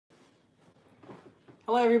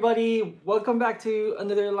Hello everybody, welcome back to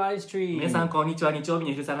another live 皆 stream. さんこんにちは。日曜日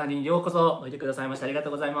の昼下がりにようこそおいでくださいましてありがと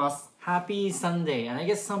うございます。 Happy Sunday, and I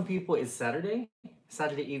guess some people it's Saturday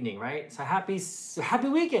evening, right? So happy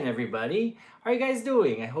weekend everybody. How are you guys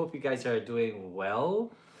doing? I hope you guys are doing well.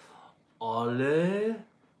 あれ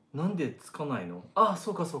なんでつかないの？あ、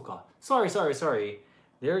そうかそうか。Sorry.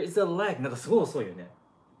 There is a lag. なんかすごい遅いよね。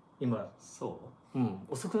今。そ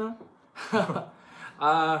遅くない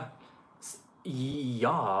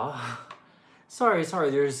？Yeah. Sorry.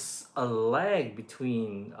 There's a lag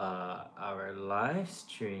between our live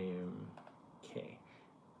stream. Okay.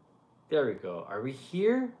 There we go. Are we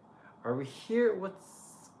here?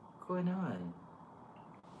 What's going on?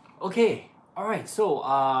 Okay. All right. So,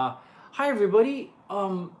 hi everybody.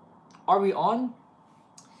 Are we on?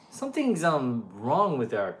 Something's wrong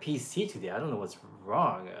with our PC today. I don't know what's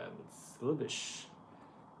wrong. It's a little bit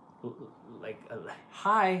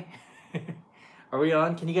hi. Are we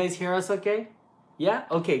on? Can you guys hear us okay? Yeah?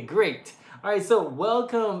 Okay, great. All right, so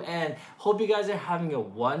welcome and hope you guys are having a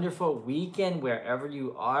wonderful weekend wherever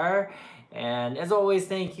you are. And as always,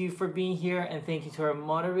 thank you for being here and thank you to our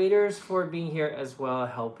moderators for being here as well,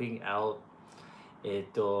 helping out.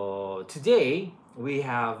 Today, we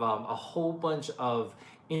have a whole bunch of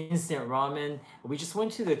instant ramen. We just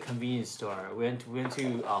went to the convenience store. We went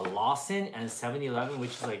to Lawson and 7-Eleven,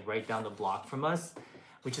 which is like right down the block from us,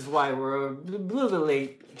 which is why we're a little bit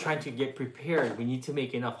late trying to get prepared. We need to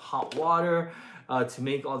make enough hot water to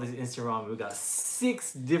make all this instant ramen. We got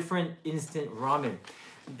 6 different instant ramen.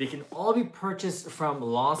 They can all be purchased from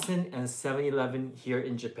Lawson and 7-Eleven here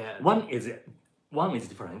in Japan. One is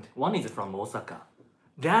different. One is from Osaka.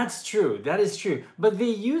 That's true. That is true. But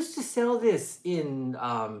they used to sell this in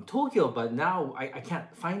Tokyo, but now I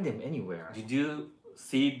can't find them anywhere. Did you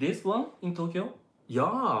see this one in Tokyo?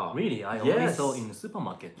 Yeah. Really? I only saw in the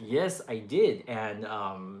supermarket. Yes, I did. And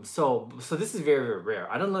so this is very, very rare.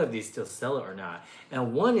 I don't know if they still sell it or not.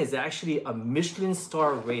 And one is actually a Michelin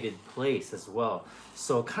star rated place as well.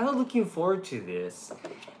 So kind of looking forward to this.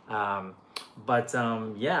 I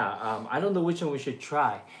don't know which one we should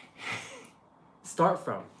try. Start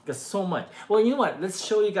from, because so much. Well, you know what? Let's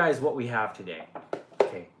show you guys what we have today.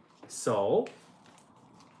 Okay, so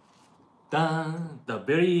The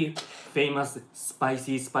very famous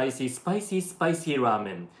spicy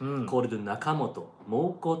ramen called Nakamoto.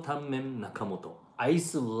 Moko Tanmen Nakamoto. I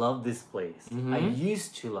used to love this place. I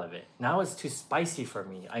used to love it. Now it's too spicy for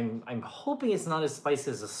me. I'm hoping it's not as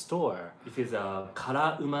spicy as a store. It is a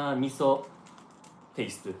kara uma miso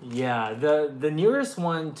taste. Yeah, the nearest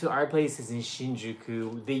one to our place is in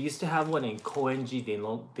Shinjuku. They used to have one in Koenji.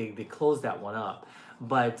 They closed that one up.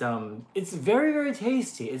 But it's very, very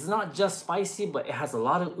tasty. It's not just spicy, but it has a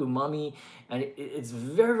lot of umami and it's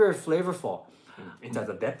very, very flavorful. It has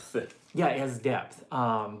a depth. Yeah, it has depth.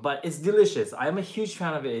 But it's delicious. I'm a huge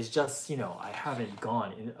fan of it. It's just, I haven't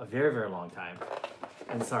gone in a very, very long time.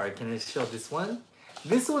 I'm sorry, can I show this one?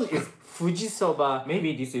 This one is Fujisoba.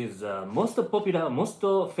 Maybe this is most popular, most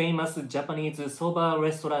famous Japanese soba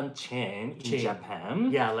restaurant chain in Japan.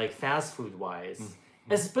 Yeah, like fast food wise.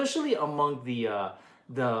 Especially among the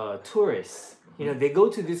tourists. They go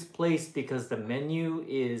to this place because the menu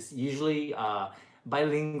is usually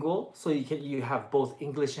bilingual, so you have both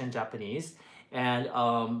English and Japanese. And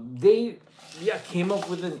they came up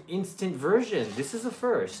with an instant version. This is a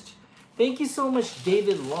first. Thank you so much,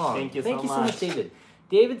 David Long. Thank you so much, David.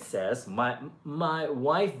 David says, my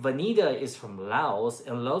wife Vanita is from Laos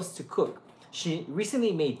and loves to cook. She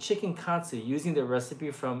recently made chicken katsu using the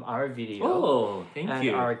recipe from our video. Oh, thank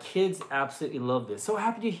you. And our kids absolutely love this. So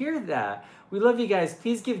happy to hear that. We love you guys.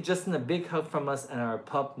 Please give Justin a big hug from us and our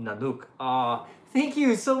pup Nanook. Thank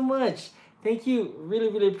you so much. Thank you. Really,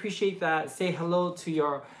 really appreciate that. Say hello to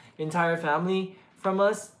your entire family from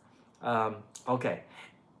us. Okay.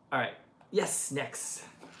 All right. Yes, next.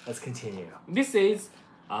 Let's continue. This is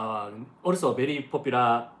also very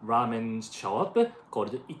popular ramen shop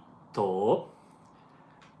called Ito.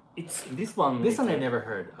 It's this one. This one I never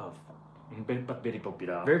heard of. But very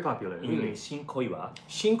popular. Very popular. In Really? Shinkoiwa.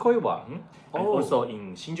 Shinkoiwa. And Oh, also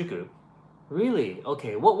in Shinjuku. really?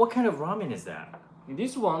 Okay. What kind of ramen is that?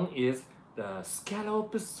 This one is the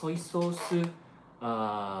scallop soy sauce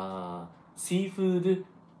seafood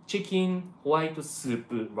chicken white soup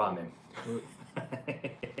ramen.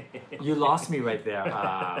 You lost me right there.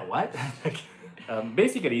 What?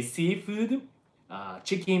 Basically seafood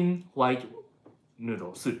chicken white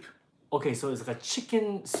noodle soup. Okay, so it's like a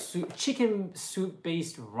chicken soup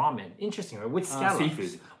based ramen. Interesting, right? With scallops.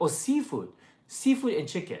 Seafood. Oh, seafood. Seafood and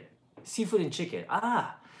chicken.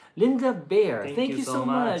 Ah, Linda Bear. Thank you so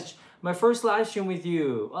much. My first live stream with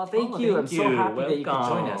you. Oh, thank Oh, you. I'm thank so you. happy that you could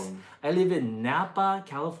join us. Welcome. I live in Napa,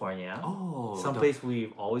 California. Oh, Someplace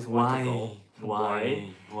we've always wanted to go.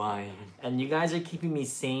 Why? And you guys are keeping me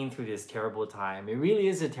sane through this terrible time. It really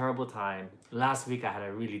is a terrible time. Last week I had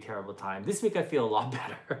a really terrible time. This week I feel a lot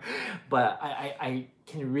better. But I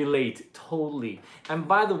can relate totally. And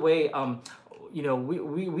by the way,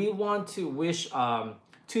 we want to wish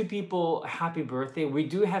two people happy birthday. We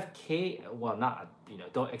do have cake. Well, not,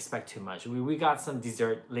 don't expect too much. We got some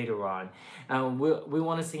dessert later on. We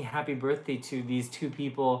want to sing happy birthday to these two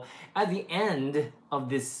people at the end of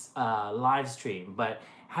this live stream. But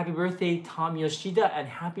happy birthday, Tom Yoshida, and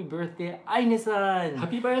happy birthday, Aine-san.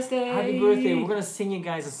 Happy birthday! Happy birthday. We're going to sing you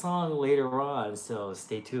guys a song later on, so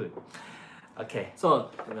stay tuned. Okay. So,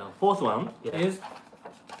 the fourth one Yeah. is,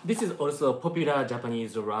 this is also a popular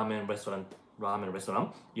Japanese ramen restaurant,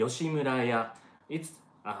 Yoshimuraya. It's,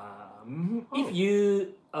 if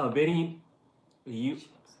you are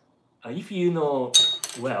if you know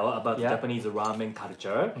well about Yeah. Japanese ramen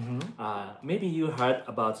culture, maybe you heard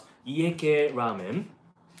about Ieke ramen.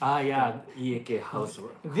 Yeah. Ieke house.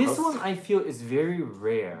 This one I feel is very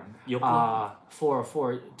rare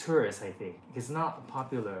for tourists, I think. It's not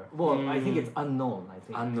popular. Well, I think it's unknown, I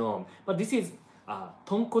think. Unknown. But this is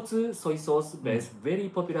tonkotsu soy sauce based, very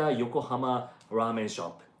popular Yokohama ramen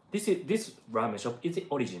shop. This ramen shop is the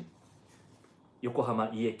origin. Yokohama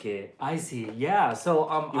Ieke I see. Yeah. So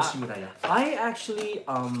Yoshimuraya. I actually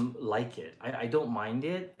like it. I don't mind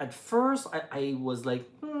it. At first I was like,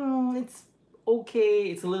 it's okay.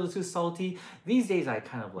 It's a little too salty. These days I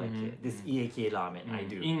kind of like it. This Ieke ramen, I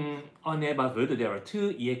do. In our neighborhood, there are two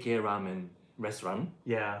Ieke ramen restaurants.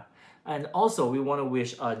 Yeah. And also, we want to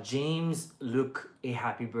wish James Luke a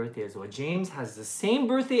happy birthday as well. James has the same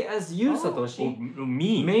birthday as you, Satoshi.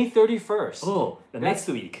 Me. May 31st. Oh, That's- next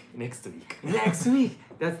week. Next week. Next week.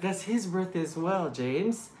 That's his birthday as well,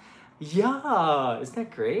 James. Yeah. Isn't that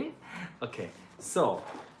great? Okay. So,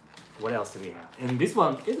 what else do we have? And this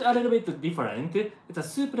one is a little bit different. It's a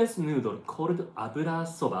soupless noodle called abura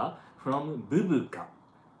soba from Bubuka.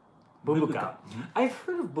 Bubuka. I've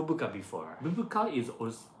heard of Bubuka before. Bubuka is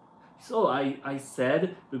also. So I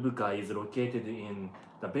said Bubuka is located in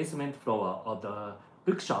the basement floor of the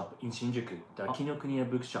bookshop in Shinjuku, the Kinokuniya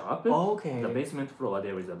bookshop. Oh, okay. The basement floor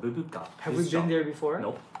there is a Bubuka. Have we been there before?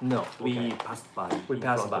 No. No. We Okay. passed by. We in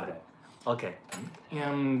passed front by. of it. Okay.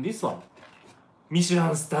 And this one,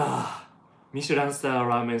 Michelin star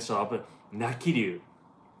ramen shop, Nakiryu.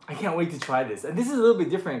 I can't wait to try this. And this is a little bit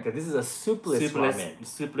different because this is a soupless ramen.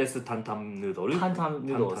 Soupless tantam noodle. Tantan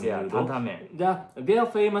noodles, Tantan yeah. noodle. Tantan men. Their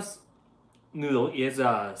famous noodle is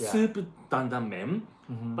a Yeah. soup tandan men,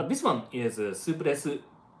 but this one is a soupless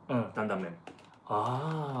tandan men.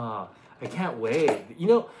 Ah, I can't wait.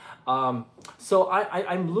 So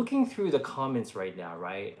I'm looking through the comments right now,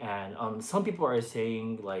 right? And some people are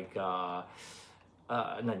saying like 何？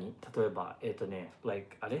例えば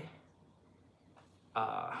like あれ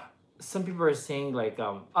？some people are saying like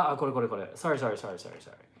これ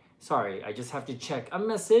sorry I just have to check a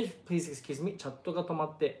message, please excuse me. チャットが止ま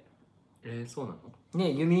って。そうなの？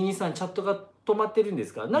ね、ユミニさんチャットが止まってるんで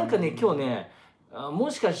すか？なんかね、今日ね、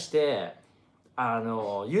もしかして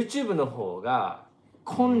YouTube の方が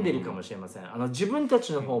混んでるかもしれません。自分た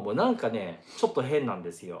ちの方もなんかね、ちょっと変なん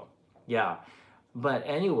ですよ。Yeah. But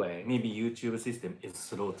anyway, Maybe YouTube system is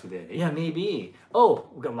slow today. yeah, maybe. Oh,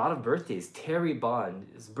 we got a lot of birthdays. Terry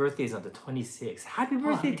Bond's birthday is on the 26th. Happy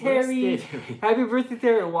birthday, happy Terry! birthday, Terry. Happy birthday,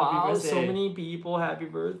 Terry! Wow, so birthday. many people. Happy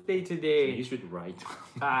birthday You today. should write.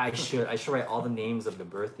 I should write all the names of the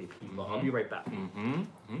birthday people. I'll be right back.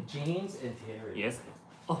 James and Terry. Yes.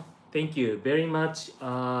 Oh, thank you very much.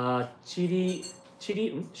 Shuraibo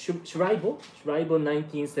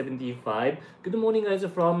 1975. Good morning, guys,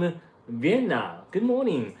 from Vienna. Good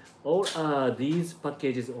morning. All these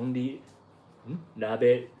packages only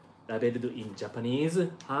labeled in Japanese.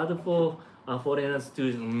 Hard for foreigners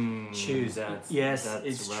to Choose. Yes, that's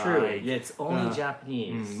it's right. true. Yeah, it's only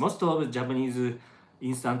Japanese. Most of Japanese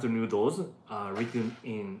instant noodles are written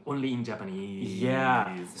only in Japanese.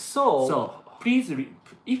 Yeah. So, Please,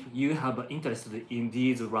 if you have interest in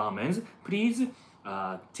these ramens, please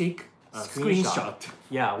take a screenshot.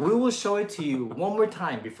 yeah, we will show it to you one more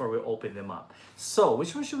time before we open them up. So,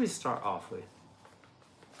 which one should we start off with?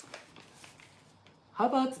 How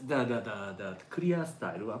about the clear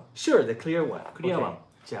style one? Sure, the clear one. Clear one.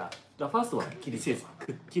 じゃあ、 The first one. This is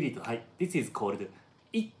くっきりと。はい。This is called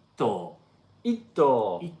一頭。一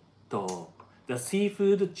頭。一頭。The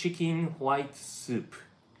seafood chicken white soup.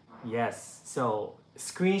 Yes. So,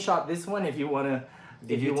 screenshot this one if you wanna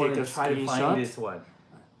Did you take a try to screenshot? find this one.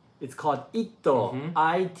 It's called Itto. Mhm.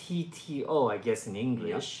 ITTO, I guess in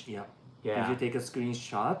English. Yeah. Yeah. Did you take a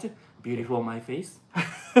screenshot? Beautiful on my face.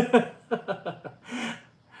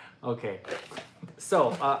 Okay.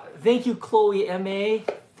 So, thank you, Chloe MA.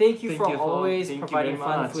 Thank you Thank for you for- always thank you providing very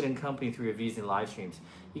fun, much. food, and company through your views and live streams.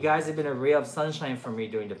 You guys have been a ray of sunshine for me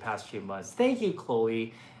during the past few months. Thank you,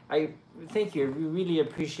 Chloe. Thank you. We really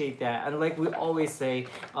appreciate that. And like we always say,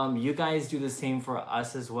 you guys do the same for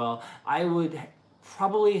us as well. I would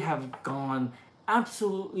probably have gone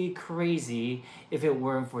absolutely crazy if it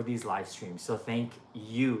weren't for these live streams. So thank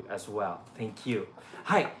you as well. Thank you.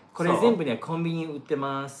 はい。これ全部ね、コンビニ売って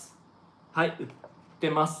ます。はい、売って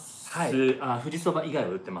ます。はい富士そば以外は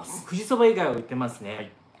売ってます。富士そば以外は売ってます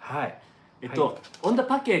ね。はい。on the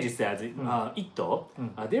package says, it,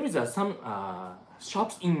 there is some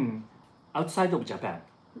shops in outside of Japan.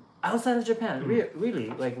 Outside of Japan? Really?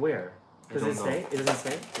 Like where? Does it say? It doesn't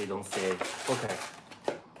say? They don't say. Okay.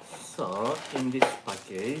 So in this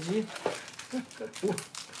package,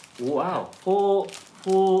 wow,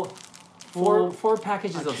 Four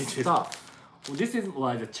packages of Packages. stuff. this is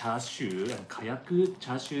like the char siu and kayaku,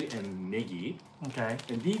 char siu and negi. Okay.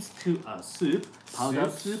 And these two are soup, powder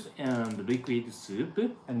Soups. soup and liquid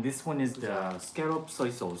soup. And this one is the Scallop soy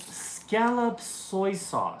sauce. scallop soy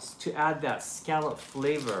sauce to add that scallop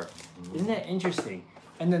flavor. Isn't that interesting?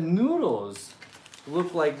 And the noodles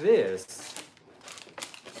look like this.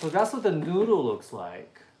 So that's what the noodle looks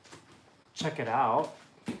like. Check it out.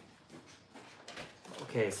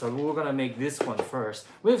 Okay, so we're gonna make this one first.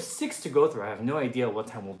 We have 6 to go through. I have no idea what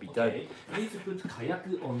time we'll be done. Okay. Please put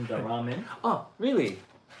kayaku on the ramen. Oh, really?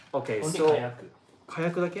 Okay, Only so kayaku.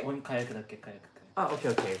 kayaku dake? Only kayaku dake, kayaku. Ah,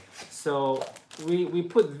 okay. So we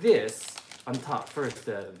put this on top first.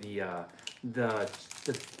 The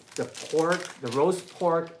pork, the roast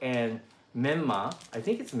pork and menma. I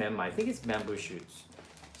think it's menma. I think it's bamboo shoots.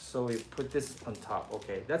 So we put this on top.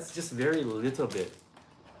 Okay, that's just very little bit.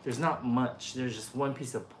 There's not much. There's just one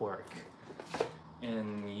piece of pork.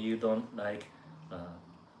 And you don't like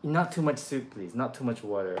Not too much soup, please. Not too much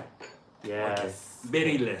water. Yes.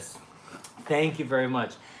 very less. Thank you very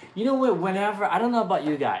much. You know what? Whenever, I don't know about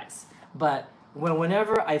you guys, but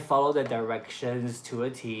whenever I follow the directions to a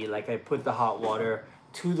T, like I put the hot water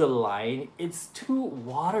to the line, it's too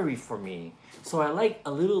watery for me. So I like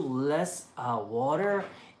a little less water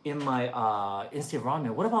in my instant ramen.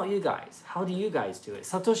 What about you guys? How do you guys do it?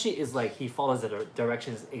 Satoshi is like, he follows the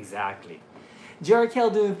directions exactly. JR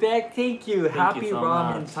doing back, thank you. Happy so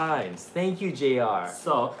ramen much. times. Thank you, JR.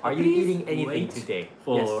 So Are you please eating anything wait today?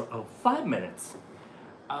 for Yes. 5 minutes.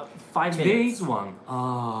 5 Today's minutes.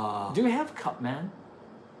 one. Do we have Cupman?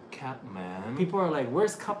 Catman. People are like,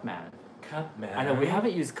 where's Cupman? Catman. I know we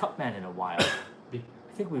haven't used Cupman in a while. I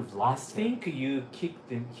think we've I lost him. think you kicked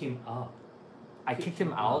him out. I kicked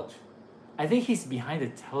him out. I think he's behind the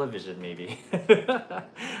television, maybe.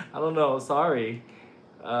 I don't know. Sorry.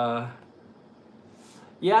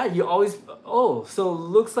 Yeah, you always. Oh, so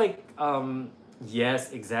looks like.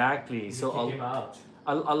 Yes, exactly. You So kick him out.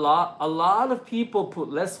 a lot of people put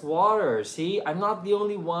less water. See, I'm not the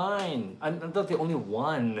only one. I'm not the only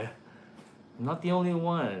one. I'm not the only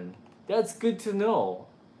one. That's good to know.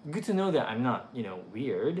 Good to know that I'm not,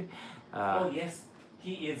 weird. Oh yes,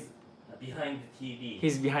 he is behind the TV.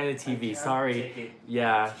 He's behind the I TV. can't Sorry. take it.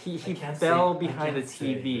 Yeah, he can't fell say- I behind the can't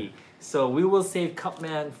say TV. So we will save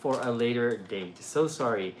Cupman for a later date. So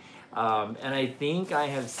sorry. And I think I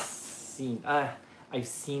have seen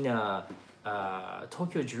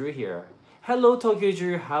Tokyo Drew here. Hello, Tokyo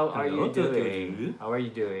Drew. How are Hello, you Tokyo doing? Drew. How are you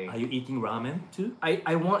doing? Are you eating ramen too?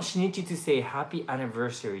 I want Shinichi to say happy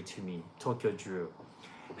anniversary to me, Tokyo Drew.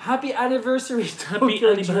 Happy anniversary, Happy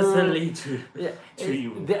Tokyo anniversary Drew. to Yeah, to you.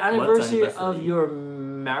 the What anniversary of anniversary? your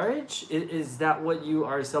marriage? Is that what you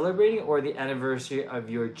are celebrating, or the anniversary of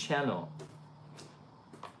your channel?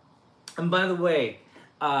 And by the way,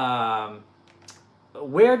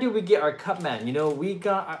 where did we get our Cupman? We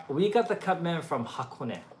got the Cupman from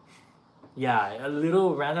Hakone. Yeah, a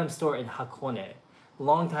little random store in Hakone,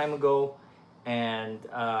 long time ago, and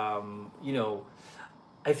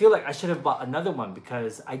I feel like I should have bought another one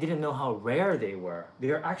because I didn't know how rare they were.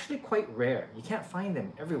 They are actually quite rare. You can't find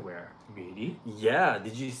them everywhere. Really? Yeah,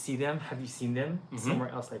 did you see them? Have you seen them somewhere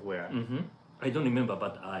else? Like where? I don't remember,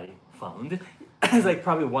 but I found. It's like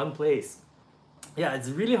probably one place. Yeah, it's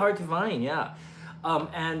really hard to find. Yeah.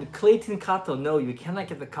 And Clayton Kato, no, you cannot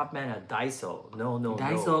get the Cupman at Daiso. No.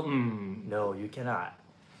 Daiso. No, you cannot.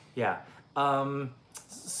 Yeah.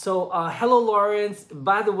 So hello, Lawrence.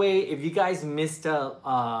 By the way, if you guys missed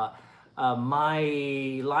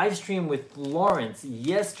my live stream with Lawrence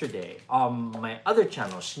yesterday on my other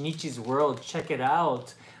channel, Shinichi's World, check it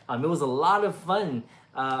out. It was a lot of fun.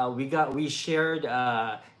 We shared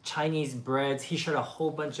Chinese breads. He shared a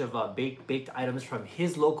whole bunch of baked items from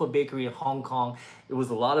his local bakery in Hong Kong. It was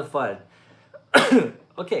a lot of fun.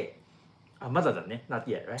 Okay. まだだね. Not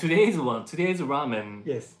yet, right? Today's ramen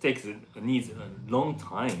Yes. needs a long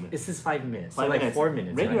time. This is 5 minutes. 5 so like minutes. 4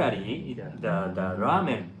 minutes. Right? Regularly, the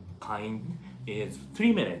ramen kind is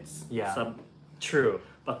 3 minutes. Yeah. True.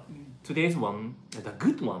 But today's one, the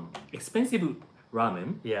good one, expensive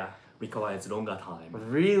ramen, Yeah. requires longer time.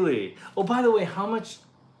 Really? Oh, by the way, how much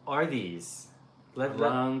are these?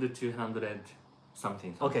 Around 200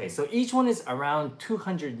 something. Okay, so each one is around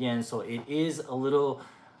 200 yen, so it is a little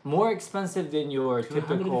more expensive than your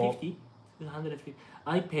typical. 250.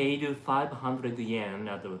 I paid 500 yen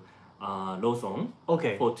at the Lawson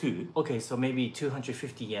Okay. for two. Okay, so maybe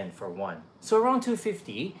 250 yen for one. So around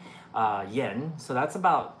 250 yen. So that's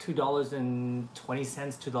about $2.20,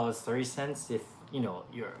 $2.30 if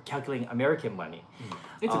you're calculating American money.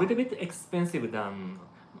 It's a little bit expensive than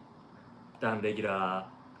regular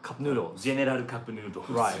Cup noodles. general cup noodles.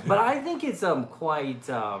 Right, but I think it's quite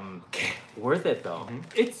worth it though.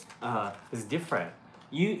 It's different.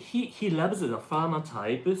 he loves the farmer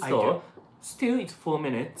type, I do. so still it's 4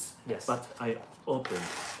 minutes. Yes. But I open.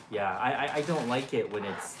 Yeah, I don't like it when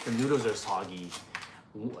the noodles are soggy.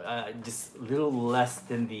 Just a little less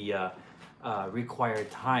than the required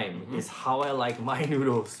time is how I like my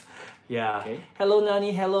noodles. Yeah. Okay. Hello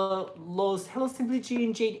Nani, hello Los, hello Simply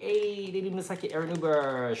Jean, Jade A, Lady Misaki, Aaron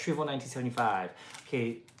Uber, Shrivel 1975.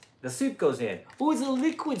 Okay, the soup goes in. Oh, it's a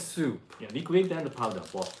liquid soup. Yeah, liquid and powder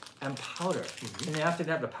both. And powder. And then after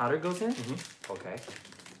that, the powder goes in? Okay.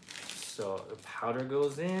 So the powder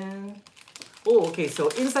goes in. Oh, okay, so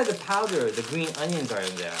inside the powder, the green onions are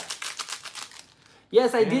in there.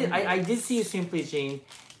 Yes, I did. I did see you, Simply Jean.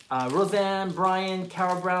 Roseanne, Brian,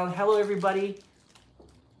 Carol Brown. Hello, everybody.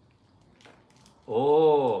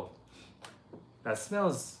 Oh, that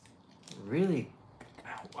smells really.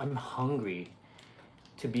 I'm hungry,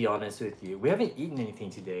 to be honest with you. We haven't eaten anything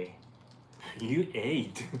today. You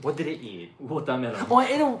ate What did it eat? watermelon. Oh,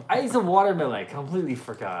 I ate a watermelon. I completely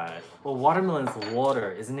forgot. Well, watermelon's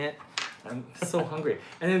water, isn't it? I'm so hungry.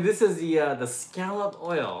 And then this is the scallop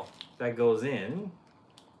oil that goes in.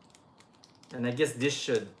 And I guess this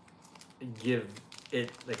should give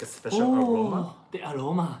it like a special aroma. The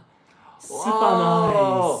aroma. Super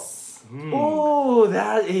Wow. nice. Oh,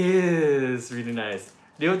 that is really nice.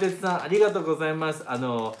 りょうてつさん、ありがとうございます。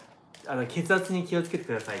血圧に気をつけて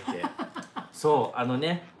くださいって。そう、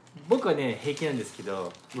僕はね、平気なんですけ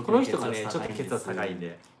ど、この人がね、ちょっと血圧高いん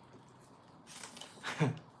で。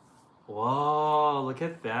Wow, look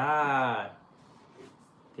at that.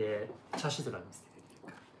 で、チャーシューとか見せてくれて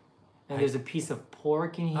るから。And there's a piece of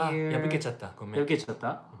pork in here. 破けちゃった。ごめん。破けちゃっ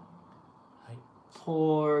た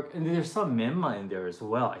？Pork, and there's some menma in there as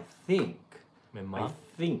well, I think. Menma?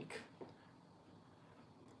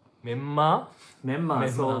 Menma, Menma.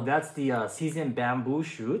 so that's the seasoned bamboo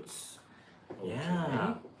shoots. Okay.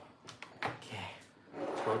 Yeah. Okay.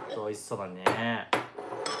 ちょっと美味しそうだね。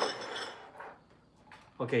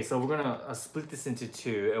Okay, so we're gonna split this into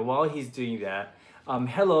two, and while he's doing that,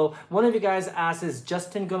 hello. One of you guys asked, is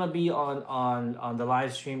Justin gonna be on the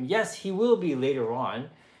live stream? Yes, he will be later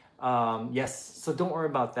on. Yes, so don't worry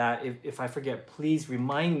about that. If I forget, please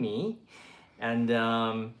remind me. And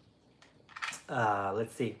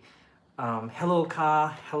let's see. Hello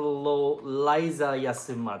Ka, hello Liza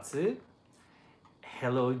Yasumatsu.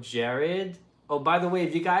 Hello Jared. Oh, by the way,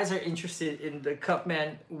 if you guys are interested in the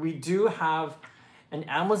Cupman, we do have an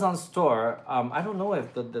Amazon store. I don't know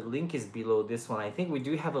if the link is below this one. I think we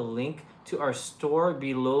do have a link to our store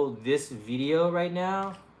below this video right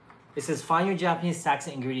now. It says find your Japanese snacks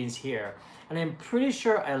and ingredients here. And I'm pretty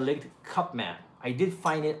sure I linked Cupman. I did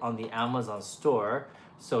find it on the Amazon store,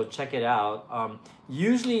 so check it out.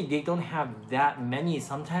 Usually they don't have that many.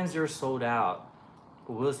 Sometimes they're sold out.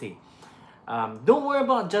 But we'll see. Don't worry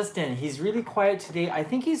about Justin. He's really quiet today. I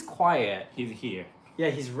think he's quiet. He's here. Yeah,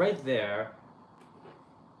 he's right there.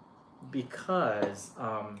 Because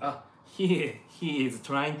He is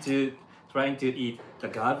trying to eat the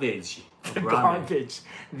garbage. the garbage.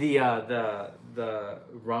 The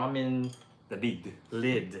ramen The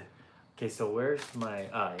lid. Okay, so where's my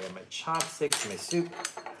my chopsticks, my soup.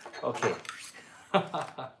 Okay.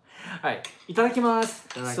 Alright, いただきます.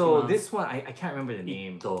 So this one, I can't remember the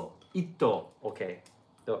name. Ito. Okay.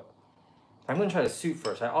 So, I'm gonna try the soup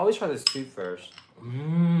first. I always try the soup first.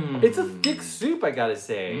 It's a thick soup, I gotta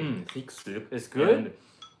say. Thick soup. It's good? And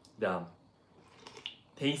the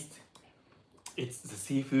taste. It's the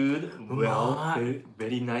seafood. Well,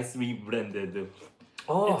 very nicely blended.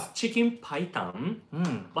 Oh, It's chicken python,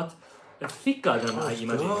 mm. but thicker than Oh, I it's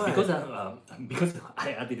imagined good. because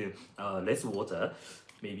I added less water,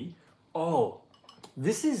 maybe. Oh,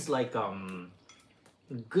 this is like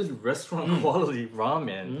good restaurant quality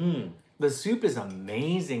ramen. Mm. The soup is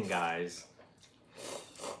amazing, guys.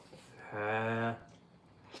 Uh,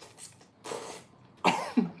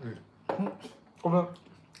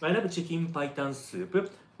 I love chicken python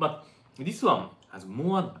soup, but this one has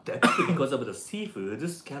more depth because of the seafood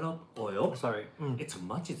scallop oil. sorry. Its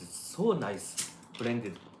much is so nice,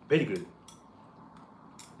 blended, very good.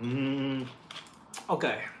 Mm.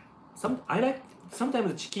 Okay. I like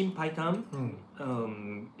sometimes chicken python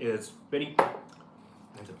is very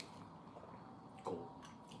なんていうのこ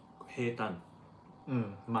う平坦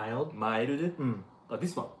Mild. mild, but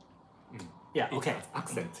this one Yeah. it Okay. has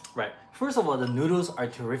accent. Right. First of all, the noodles are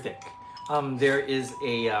terrific. There is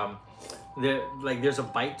there's a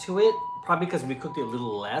bite to it, probably because we cooked it a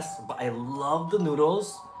little less. But I love the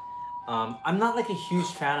noodles. I'm not like a huge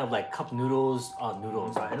fan of like cup noodles. I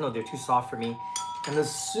don't know, they're too soft for me. And the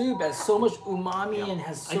soup has so much umami and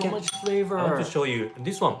has so much flavor. I want to show you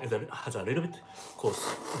this one has a little bit coarse,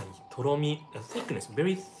 とろみ thickness,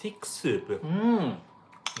 very thick soup.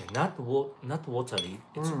 Not watery.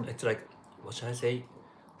 It's like, what should I say?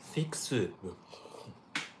 Thick soup.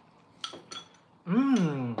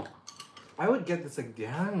 I would get this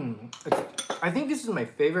again. I think this is my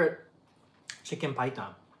favorite chicken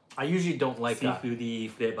python. I usually don't like that. Seafoody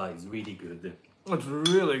flavor is really good. It's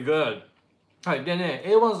really good. はい。でね、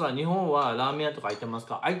A1 さん、日本はラーメン屋とか開いてます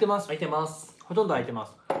か？開いてます。開いてます。ほとんど開いてま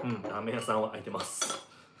す。ラーメン屋さんは開いてます。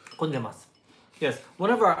混んでます。Yes.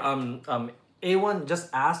 One of our A1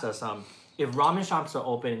 just asked us if ramen shops are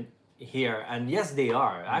open here, and yes, they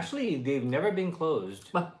are. Actually, they've never been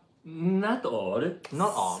closed. But not all.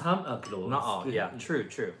 Not all. Some are closed. Not all. Yeah, true,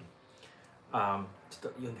 true. ちょっと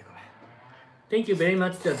読んでごめん。Thank you very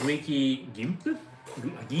much, the Greeky Gimp.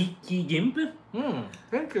 Geeky Gimp.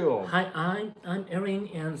 Thank you. Hi, I'm Erin,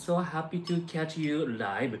 and so happy to catch you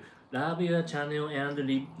live. Love your channel and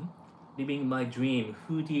living my dream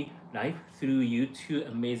foodie life through you two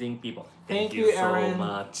amazing people. Thank you, so Erin.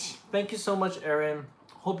 much. Thank you so much, Erin.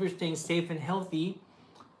 Hope you're staying safe and healthy.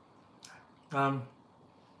 All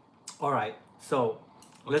right, so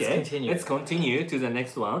let's continue. Let's continue to the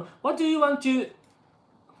next one. What do you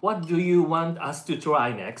want us to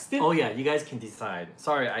try next? Oh yeah, you guys can decide.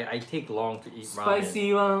 Sorry, I take long to eat ramen.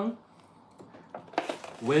 Spicy one.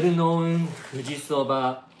 Well-known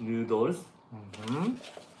Fujisoba noodles.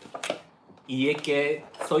 Ieke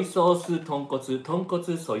soy sauce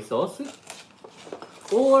tonkotsu soy sauce.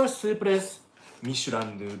 Or soupless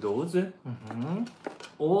Michelin noodles.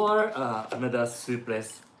 Or another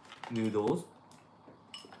soupless noodles.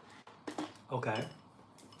 Okay.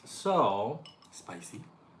 So, Spicy.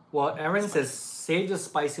 well, Erin says save the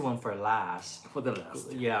spicy one for last. For the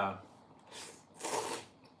last. Yeah.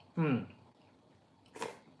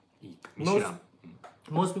 Michelin.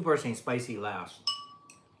 Most people are saying spicy last.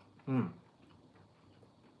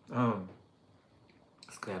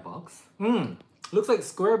 Square box. Looks like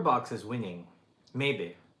Square Box is winning.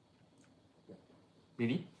 Maybe.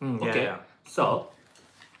 Really? Okay. Yeah. So,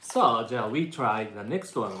 we try the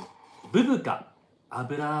next one. Bubuka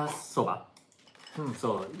abura soba.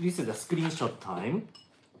 So this is a screenshot time.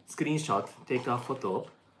 Screenshot. Take a photo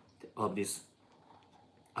of this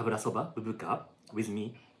abura soba bubuka with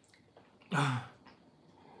me.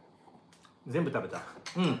 全部食べた。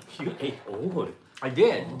 You ate all. I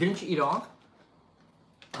did. Didn't you eat all?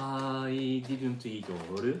 I didn't eat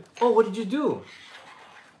all. Oh, what did you do?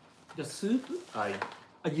 The soup.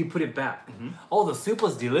 You put it back. Oh, the soup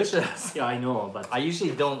was delicious. Yeah, I know, but I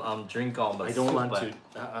usually don't drink all the I don't soup, want but... to.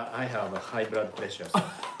 I have a high blood pressure.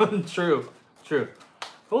 True, true.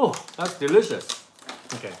 Oh, that's delicious.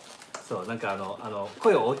 Okay. そう、なんか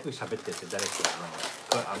声を大きく喋ってって誰か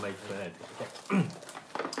声あんまり聞こえないってことで。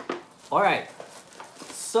Alright.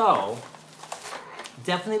 So,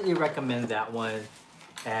 definitely recommend that one.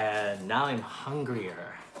 And now I'm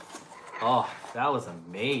hungrier. Oh, that was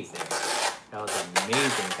amazing. That was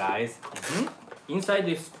amazing, guys. Inside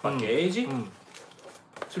this package,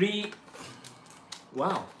 three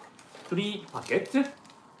packets.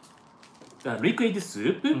 The liquid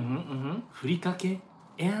soup, furikake,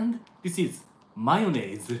 and this is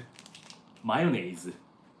mayonnaise. Mayonnaise.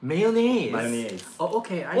 Oh,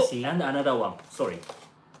 okay, I see. And another one. Sorry,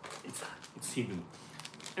 it's hidden.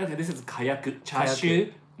 Okay, this is kayaku,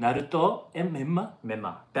 chashu, naruto, and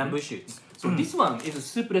memma. Bamboo shoots. So this one is a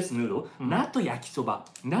soupless noodle, not yakisoba,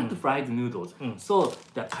 not fried noodles. So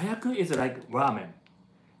the kayaku is like ramen.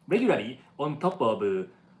 Regularly on top of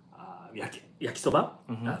yakisoba,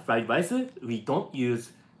 fried rice. We don't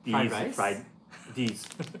use these Fried rice? these.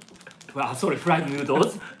 Well, sorry, fried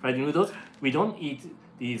noodles. Fried noodles. We don't eat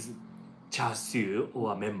these chashu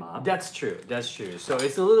or memma. That's true. That's true. So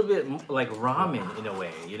it's a little bit like ramen in a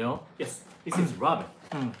way, you know? Yes, this is ramen.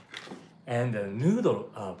 And the noodle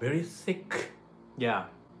are very thick. Yeah.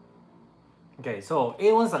 Okay, so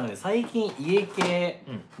A1 さんがね、最近家系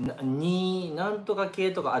になんとか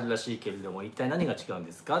系とかあるらしいけれども、一体何が違うん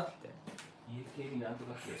ですかって。家系になんと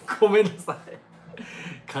か系。ごめんなさい。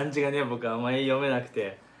漢字がね、僕あんまり読めなく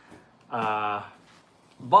て。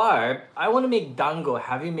Barb, I want to make dango.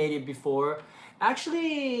 Have you made it before?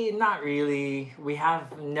 Actually, not really. We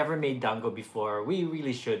have never made dango before. We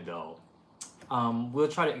really should though. We'll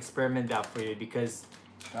try to experiment that for you because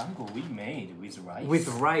Dango we made with rice. with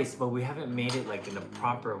rice, but we haven't made it like in a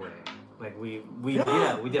proper way. Like we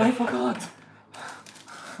did. I forgot.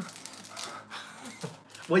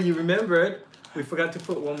 Well, you remembered. We forgot to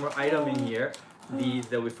put one more item in here. We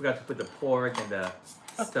forgot to put the pork and the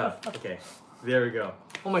stuff. Okay, there we go.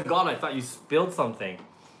 Oh my god, I thought you spilled something.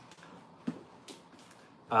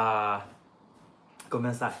 ごめ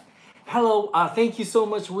んなさい. Hello, thank you so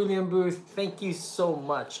much, William Booth. Thank you so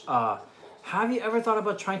much. Have you ever thought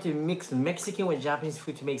about trying to mix Mexican with Japanese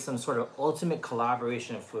food to make some sort of ultimate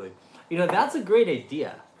collaboration of food? You know, that's a great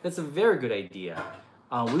idea. That's a very good idea.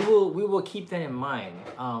 We will keep that in mind.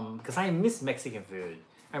 Because I miss Mexican food.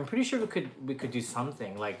 I'm pretty sure we could do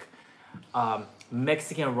something like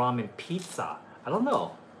Mexican ramen pizza. I don't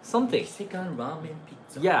know, something. Mexican ramen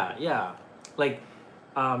pizza. Yeah. Like,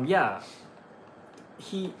 yeah.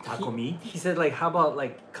 He said like, how about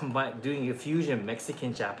like doing a fusion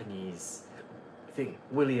Mexican Japanese thing?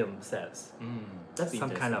 William says. That's Some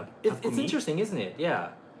kind of. Takumi? It's interesting, isn't it? Yeah.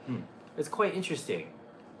 It's quite interesting.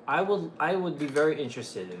 I would be very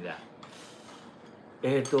interested in that.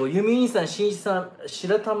 ユミイさん、しんいちさん、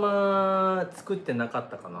白玉作ってなかっ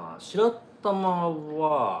たかな。白玉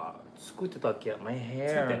は作ってたっけ My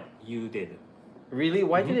hair. You did. Really?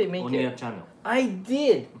 Why did it make On your it? channel. I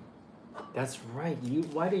did. That's right.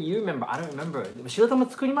 Why do you remember? I don't remember. でも白玉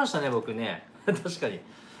作りましたね、僕ね。確かに。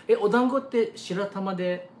お団子って白玉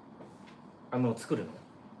で作るの？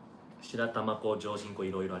白玉粉、上新粉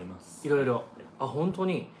いろいろあります。いろいろ。あ、本当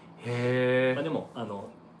に。へえ。まあでも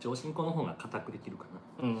上新粉の方が硬くできるか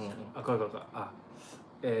な。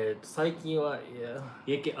最近は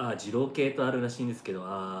家系二郎系とあるらしいんですけど、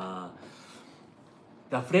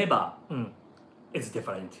the flavor is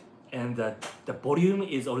different and the volume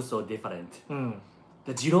is also different.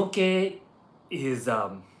 The 二郎系 is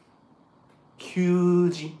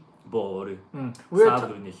huge bowl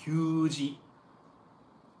served in a huge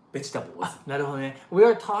vegetables. なるほどね。We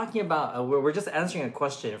are talking about we're just answering a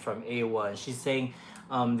question from A1. She's saying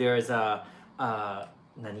there's a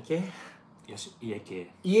何系家系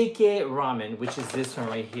Ieke ramen, which is this one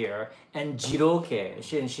right here, and jiroke.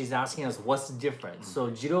 She's asking us what's the difference.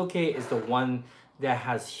 So jiroke is the one that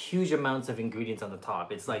has huge amounts of ingredients on the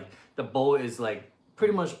top. It's like the bowl is like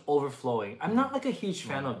pretty much overflowing. I'm not like a huge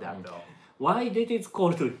fan of that though. Why did it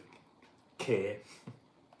called K?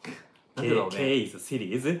 K is a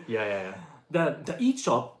series. Yeah. The each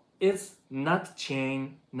shop is not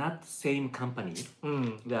chain, not same company.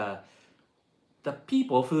 The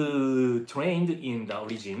people who trained in the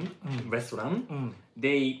origin restaurant,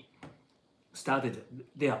 they started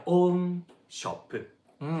their own shop.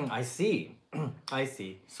 I see. I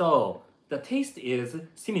see. So the taste is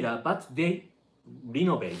similar, but they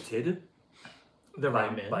renovated The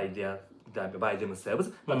ramen by themselves.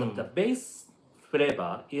 But the base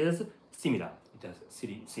flavor is similar. The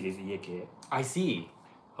series Yeke. I see.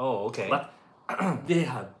 Oh, okay. But they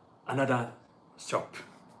have another shop.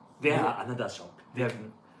 They are another shop.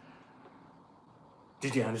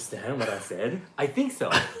 Did you understand what I said? I think so.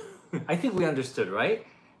 I think we understood, right?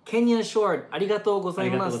 Kenyan Short, arigatou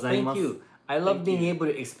gozaimasu. Thank you. I love being able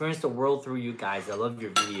to experience the world through you guys. I love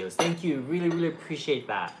your videos. Thank you. Really appreciate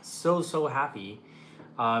that. So happy.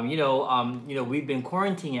 We've been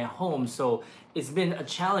quarantining at home, so it's been a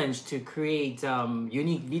challenge to create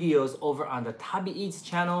unique videos over on the TabiEats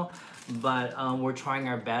channel, but we're trying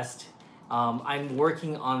our best. I'm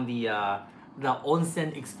working on the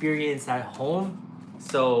onsen experience at home,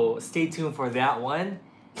 so stay tuned for that one.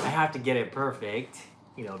 I have to get it perfect,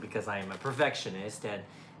 because I am a perfectionist, and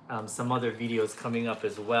some other videos coming up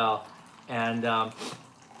as well. And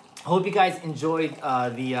hope you guys enjoyed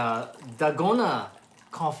the Dalgona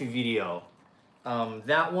coffee video.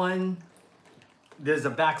 That one, there's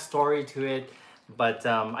a backstory to it, but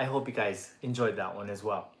I hope you guys enjoyed that one as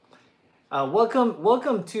well.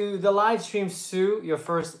 Welcome to the live stream, Sue, your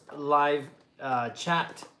first live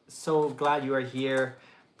chat So glad you are here.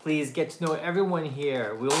 Please get to know everyone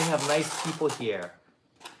here. We only have nice people here.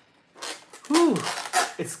 Whew.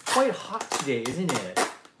 It's quite hot today, isn't it?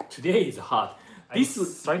 Today is hot. This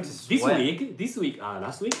This week, this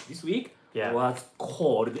week Yeah. was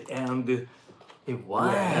cold and It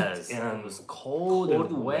was. Wet It and was cold and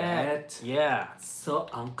cold, wet. wet. Yeah. so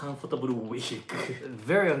uncomfortable week.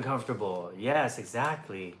 Very uncomfortable. Yes,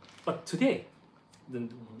 exactly. But today,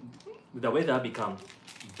 the weather become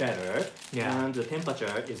better Yeah. and the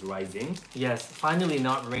temperature is rising. Yes, finally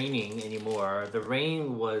not raining anymore. The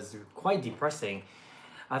rain was quite depressing.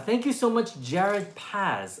 Thank you so much, Jared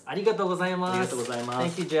Paz. Arigatou gozaimasu. Arigatou gozaimasu.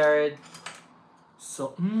 Thank you, Jared.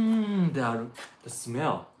 So, the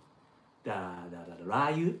smell, the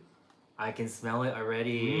rayu, I can smell it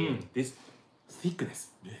already. this thickness,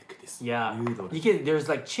 look this Yeah, noodle. there's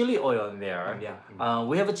like chili oil in there. Yeah.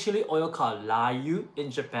 We have a chili oil called rayu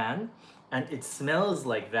in Japan, and it smells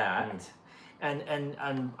like that. And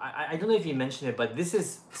I don't know if you mentioned it, but this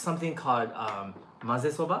is something called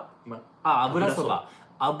maze soba. Abura soba.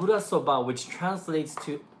 Abura soba, which translates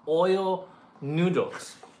to oil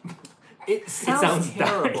noodles. It sounds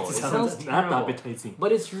terrible. It sounds not terrible, appetizing.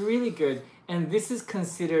 but it's really good. And this is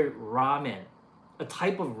considered ramen, a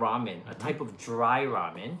type of ramen, a type of dry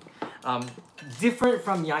ramen. Different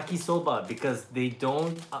from yakisoba because they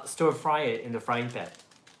don't stir fry it in the frying pan.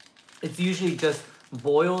 It's usually just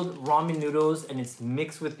boiled ramen noodles and it's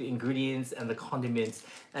mixed with the ingredients and the condiments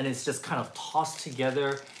and it's just kind of tossed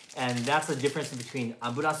together. And that's the difference between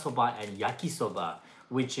abura soba and yakisoba,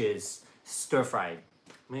 which is stir fried.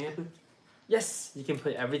 May I put? Yes, you can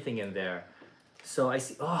put everything in there. So I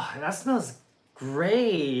see. Oh, that smells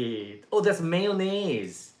great. Oh, that's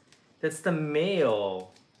mayonnaise. That's the mayo.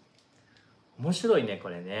 面白いね、こ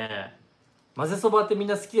れね。混ぜそばってみん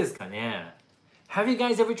な好きですかね? Have you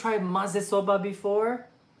guys ever tried 混ぜそば before?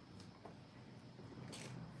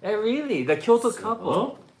 Really? The Kyoto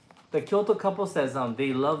couple. The Kyoto couple says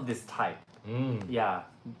they love this type. Yeah.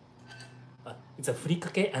 It's a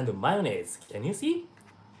furikake and mayonnaise. Can you see?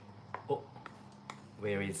 Oh,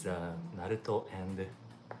 where is Naruto and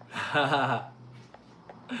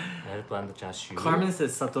chashu? Carmen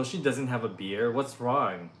says Satoshi doesn't have a beer. What's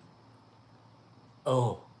wrong?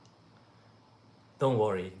 Oh, don't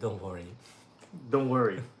worry. Don't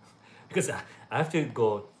worry. Because I have to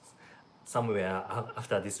go somewhere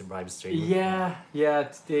after this live stream. Yeah,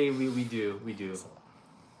 today we do.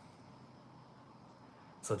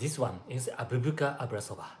 So this one is abubuka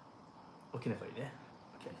aburasoba. Okay.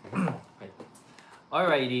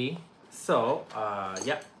 Alrighty. So,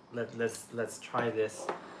 let's try this.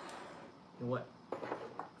 What?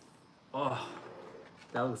 Oh,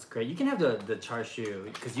 that looks great. You can have the char-siu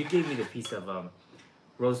because you gave me the piece of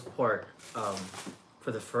roast pork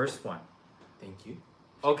for the first one. Thank you.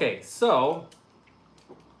 Okay, so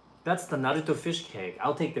that's the Naruto fish cake.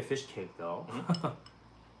 I'll take the fish cake though.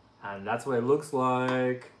 And that's what it looks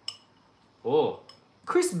like. Oh,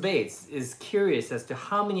 Chris Bates is curious as to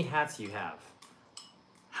how many hats you have.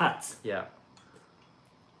 Hats. Yeah.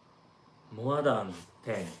 More than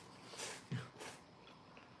 10.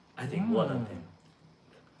 I think more than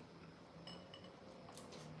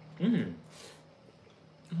 10.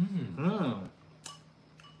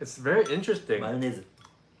 It's very interesting. Mayonnaise.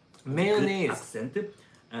 Mayonnaise. Good accent.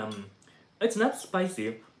 It's not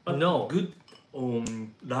spicy, but No. good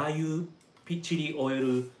rayu chili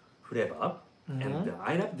oil flavor. And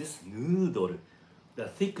I like this noodle, the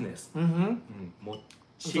thickness. More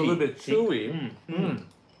It's a little bit thick. chewy.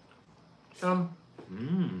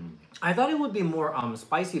 I thought it would be more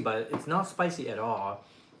spicy, but it's not spicy at all.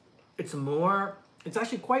 It's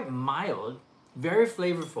actually quite mild, very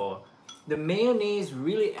flavorful. The mayonnaise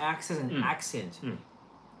really acts as an accent.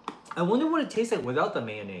 I wonder what it tastes like without the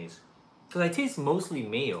mayonnaise. Because I taste mostly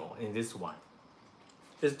mayo in this one.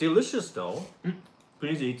 It's delicious though.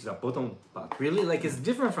 Please eat the bottom part. Really? Like it's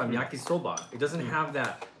different from yakisoba. It doesn't have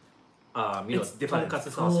that, It's different.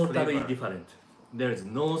 tonkatsu sauce Totally flavor. different. There is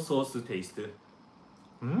no sauce taste.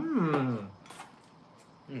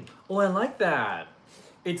 Oh, I like that.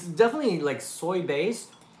 It's definitely like soy based,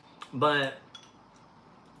 but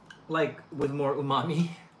like with more umami.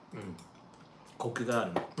 コクがあ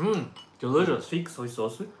る。Delicious. Thick soy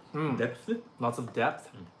sauce. Depth. Lots of depth.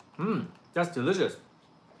 That's delicious.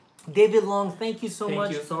 David Long, thank you so much.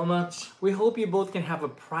 Thank you so much. We hope you both can have a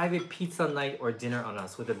private pizza night or dinner on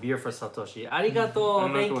us with a beer for Satoshi.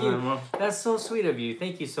 Arigato. Thank you. That's so sweet of you.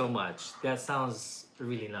 Thank you so much. That sounds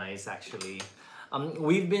really nice, actually.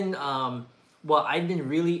 We've been, I've been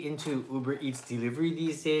really into Uber Eats delivery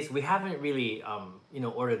these days. We haven't really,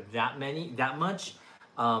 ordered that much.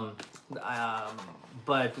 Um, um,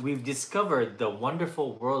 but we've discovered the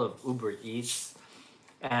wonderful world of Uber Eats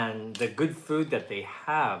and the good food that they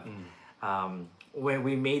have. When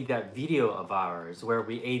we made that video of ours where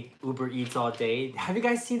we ate Uber Eats all day. Have you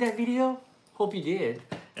guys seen that video? Hope you did.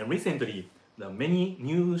 And recently, the many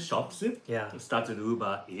new shops Yeah. started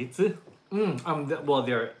Uber Eats. Well,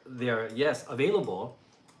 they're yes available.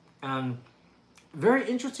 Very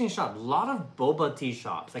interesting shop. A lot of boba tea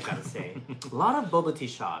shops. I gotta say, a lot of boba tea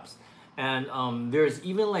shops, and there's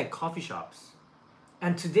even like coffee shops.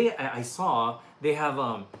 And today I saw they have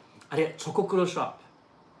あれチョコクロ shop.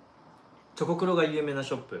 チョコクロが有名な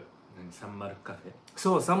ショップ。サンマルクカフェ。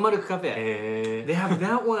そう、サンマルクカフェ。They have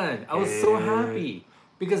that one. I was so happy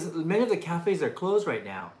because many of the cafes are closed right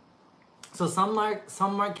now. So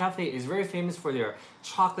Sunmark Cafe is very famous for their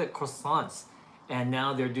chocolate croissants, and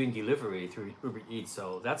now they're doing delivery through Uber Eats.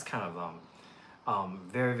 So that's kind of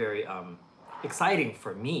very very exciting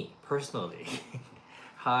for me personally.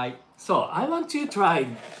 Hi. So I want to try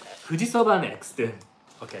Fujisoba next.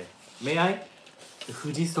 Okay. May I?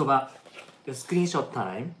 Fujisoba. The screenshot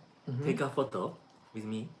time. Take a photo with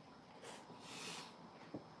me.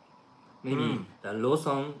 Maybe the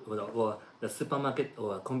Lawson or the supermarket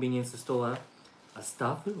or convenience store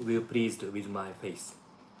staff will pleased with my face.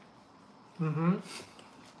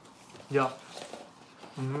 Yeah.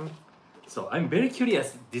 So I'm very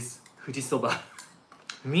curious this Fujisoba.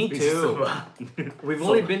 Me too. Fujisoba. We've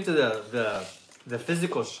only been to the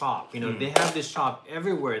physical shop. You know, they have this shop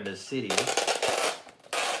everywhere in the city.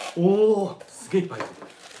 Oh, すげえいっぱい入って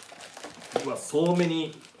る。うわ、so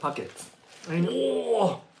many packets. I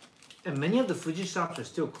know. And many of the Fuji shops are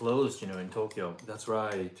still closed, you know, in Tokyo. That's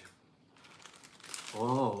right.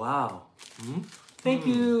 Oh, wow. Thank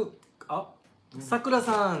you. あ、さくら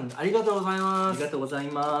さん、ありがとうございあます。りがとうござい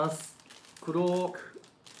ます。黒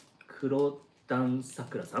タンさ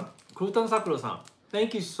くらさん。クルタンさくらさん。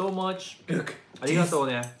Thank you so much. Look, ありがとう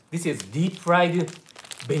ね。 This is deep fried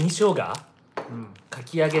紅生姜。か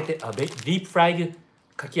き揚げて、deep fried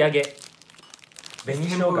かき揚げ。紅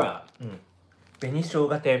生姜。 Tempura. 紅生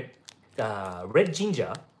姜天。red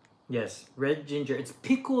ginger. Yes, red ginger. It's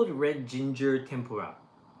pickled red ginger tempura.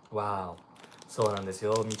 Wow. そうなんです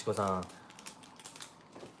よ、みちこさん。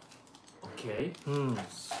OK。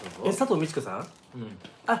佐藤美智子さん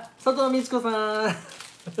あ、佐藤美智子さん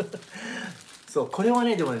そう、これは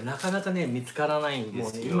ね、でもね、なかなかね、見つからないんで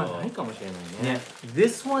すよ。今ないかもしれないね。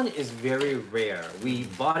This one is very rare. We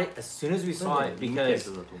bought it as soon as we saw it because,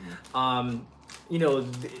 you know,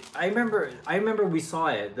 I remember we saw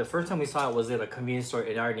it. The first time we saw it was at a convenience store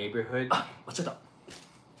in our neighborhood. あ、間違った。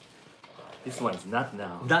This one is not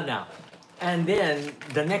now. Not now. And then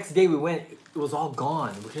the next day we went, it was all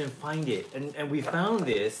gone. We couldn't find it. And we found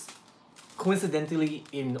this coincidentally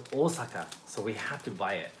in Osaka. So we had to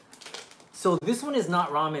buy it. So this one is not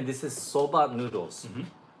ramen, this is soba noodles.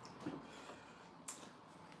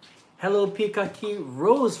 Hello, Pikaki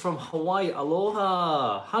Rose from Hawaii.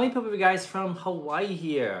 Aloha. How many people of you guys from Hawaii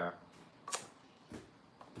here?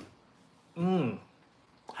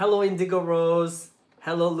 Hello, Indigo Rose.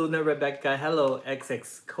 Hello, Luna Rebecca. Hello,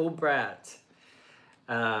 XX Cobrat.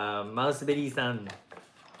 Mouse Betty san.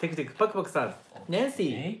 Tic Tic Puck Puck san.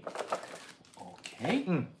 Nancy.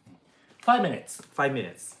 Okay. 5 minutes. 5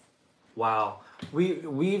 minutes. Wow.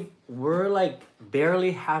 We're like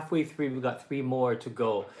barely halfway through. We got 3 more to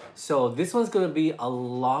go. So this one's gonna be a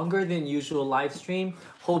longer than usual live stream.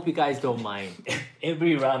 Hope you guys don't mind.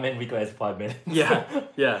 Every ramen requires 5 minutes.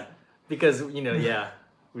 Yeah. Because you know,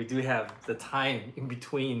 we do have the time in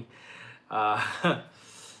between.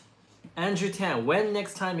 Andrew Tan, when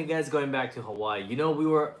next time you guys going back to Hawaii? You know, we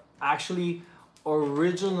were actually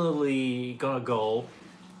originally gonna go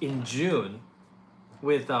in June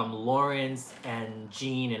with Lawrence and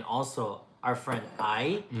Jean and also our friend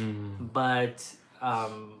I, but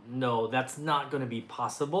no, that's not gonna be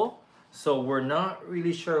possible. So we're not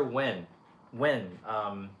really sure when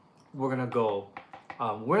we're gonna go.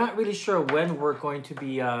 We're not really sure when we're going to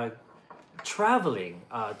be traveling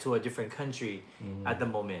to a different country at the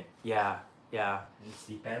moment. Yeah. It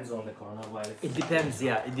depends on the coronavirus. It depends.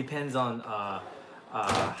 Yeah, it depends on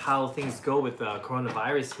how things go with the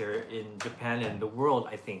coronavirus here in Japan and the world,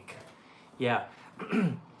 I think. Yeah.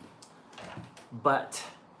 But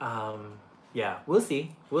yeah, we'll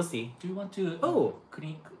see. Do you want to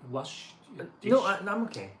wash your dish? No, I'm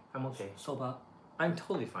okay. Soba? I'm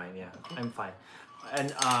totally fine. Yeah, I'm fine.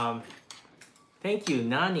 And thank you,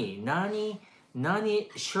 Nani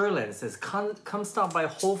Sherlin says, come stop by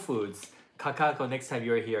Whole Foods Kakako next time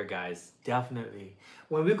you're here, guys. Definitely.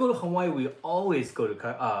 When we go to Hawaii, we always go to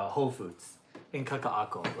Whole Foods in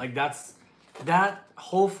Kaka'ako. Like that's That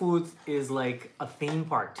Whole Foods is like a theme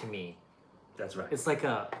park to me. That's right. It's like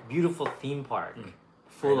a beautiful theme park I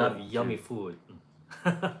full love of it yummy too. food.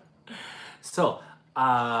 So,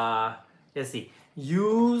 let's see.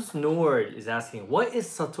 Use Nord is asking, what is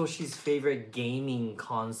Satoshi's favorite gaming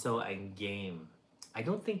console and game? I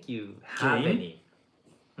don't think you have Game?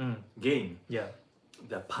 any. Game. Yeah.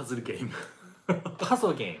 The puzzle game.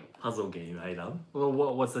 Puzzle game. Puzzle game I love. Well,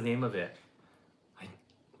 what's the name of it?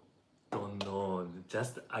 Don't know.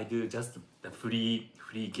 I do just the free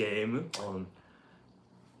game on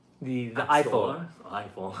The App iPhone. Store.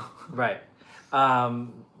 iPhone. Right.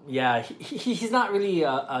 Yeah, he's not really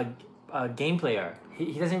a game player.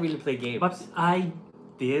 He doesn't really play games. But I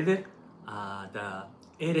did the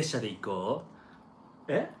A 列車で行こ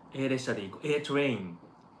う。え A 列車で行こう。A train.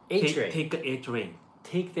 A train. Take the A train.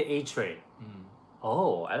 Take the A train.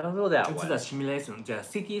 Oh, I don't know that It's one. the simulation, the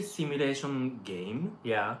city simulation game.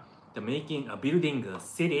 Yeah. The building a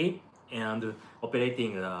city and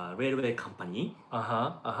operating a railway company.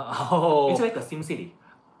 Oh. It's like a sim city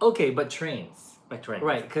Okay, but trains. by train.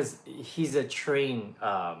 Right, because he's a train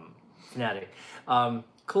fanatic.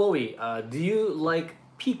 Chloe, do you like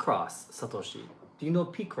P-Cross, Satoshi? Do you know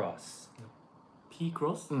P-Cross? P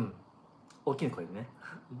cross? 大きな声でね。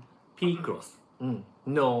 P cross.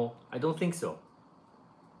 No, I don't think so.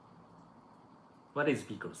 What is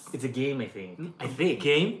P cross? It's a game, I think. I think.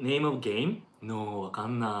 Game? Name of game? No, わか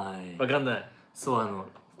んない。わかんない。そう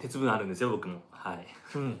鉄分あるんですよ僕も。はい。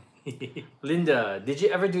Linda, did you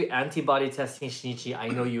ever do antibody testing, Shinichi? I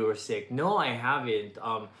know you were sick. No, I haven't.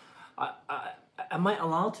 Am I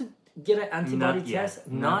allowed to get an antibody Not yet. test?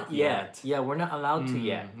 Not yet. Yeah, we're not allowed to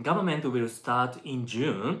yet. Government will start in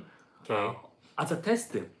June. Okay. As a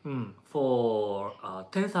test for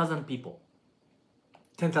 10,000 people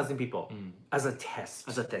 10,000 people as a test.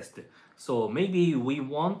 as a test. So maybe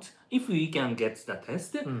if we can get the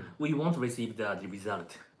test, we won't receive the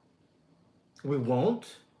result. We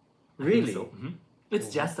won't? I think Really? so. It's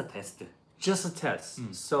just a test. Just a test.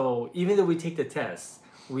 So even though we take the test,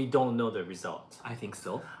 we don't know the result. I think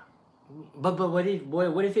so. But what if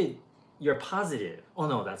you're positive? Oh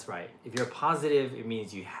no, that's right. If you're positive, it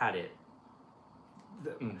means you had it.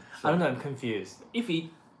 I don't know. I'm confused. If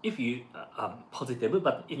you are positive,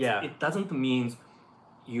 but it doesn't mean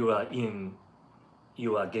you are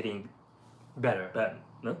getting Better. bad.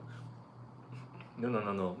 No.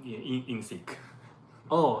 In sick.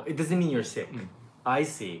 Oh, it doesn't mean you're sick. I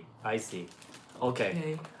see. Okay.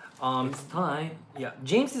 Okay. It's time. Yeah.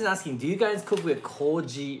 James is asking, do you guys cook with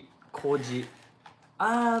koji?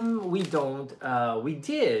 We don't. We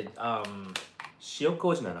did. 塩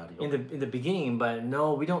麹ならあるよ。 In the beginning, but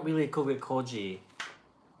no, we don't really cook with koji.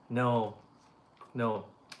 No.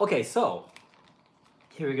 Okay, so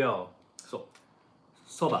here we go. So,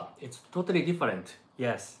 soba. It's totally different.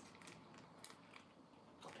 Yes.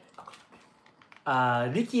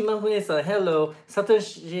 Ricky Manfunesa, hello.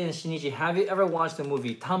 Satoshi and Shinichi, have you ever watched the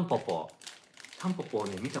movie Tampopo? タンポポを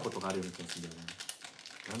ね、見たことがあるような気がするんだよね。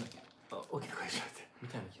なんだっけ Okay, question. み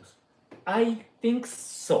たいな気がする。I think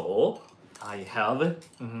so. I have.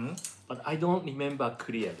 But I don't remember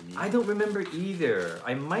clearly. I don't remember either.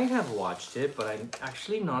 I might have watched it, but I'm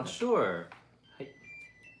actually not sure. はい。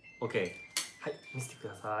 Okay. はい、見せてく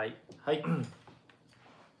ださい。はい。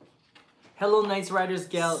 Hello, Knights Riders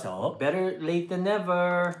Gal. So? Better late than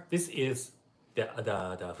never. This is the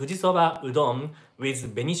Fujisoba udon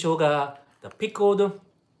with benishoga, the pickled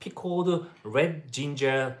red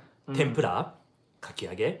ginger tempura,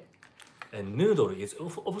 kakiage. And noodle is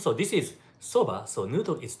also this is soba, so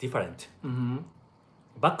noodle is different.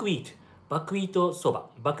 Buckwheat soba,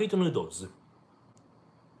 buckwheat noodles.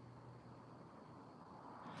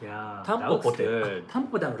 Yeah, タン that ポ looks ポって、 good. タン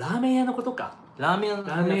ポポだ、ラーメン屋のことか。ラーメ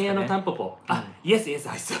ン屋のタンポポ。あ、yes,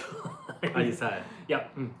 I saw. I decided. Yeah,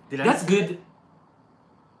 Did I that's see good.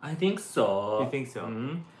 I think so. You think so?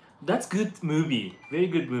 That's good movie. Very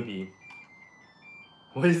good movie.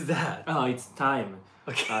 What is that? Oh, it's time.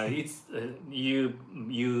 Okay. It's you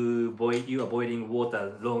are boiling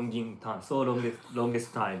water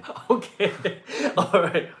longest time. Okay.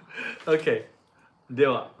 Alright. Okay. で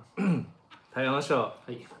は、食べましょ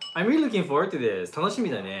う。はい。I'm really looking forward to this. 楽しみ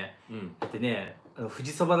だね。だってね、富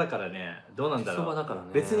士そばだからね、どうなんだろう。富士そばだからね。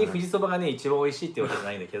別に富士そばがね、一番美味しいってわけじゃ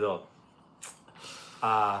ないんだけど。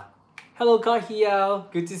Hello, Kahiao.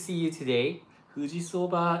 Good to see you today.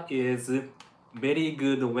 Fujisoba is very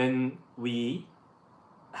good when we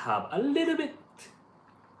have a little bit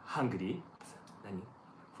hungry. 何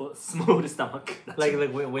For small stomach. Like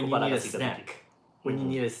when you need a snack. When you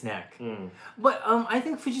need a snack. うん。 But I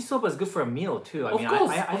think Fujisoba is good for a meal too. I mean,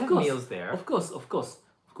 I have meals there. Of course.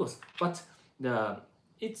 But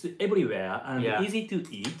it's everywhere and Yeah. easy to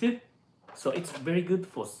eat. So it's very good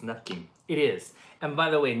for snacking. It is. And by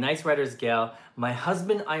the way, Nice Writers Gal, my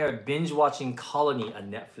husband and I are binge watching Colony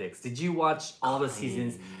on Netflix. Did you watch all the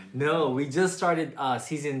seasons? No, we just started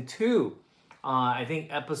season 2. I think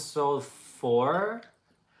episode 4.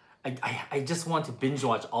 I just want to binge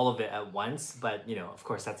watch all of it at once, but you know, of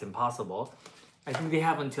course, that's impossible. I think they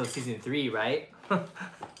have until season 3, right?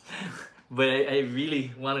 But I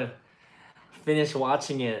really want to finish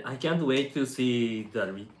watching it. I can't wait to see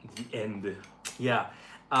the end. Yeah.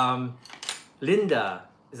 Linda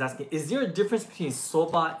is asking, is there a difference between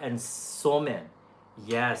soba and somen?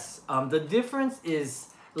 Yes. The difference is,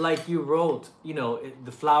 like you wrote, you know,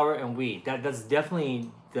 the flour and wheat. That's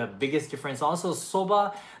definitely the biggest difference. Also,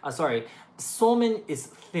 somen is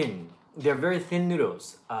thin. They're very thin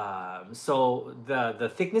noodles. So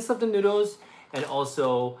the thickness of the noodles and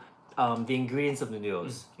also the ingredients of the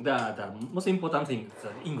noodles. The most important thing is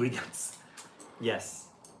the ingredients. Yes.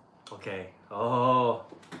 Okay. Oh.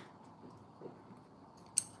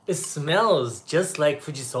 It smells just like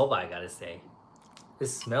Fujisoba, I gotta say. It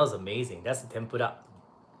smells amazing. That's the tempura.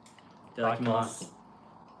 いただきます。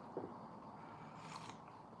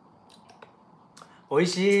美味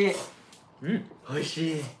しい。うん。美味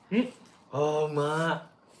しい。うん。Oh, ma.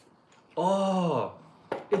 Oh,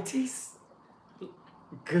 it tastes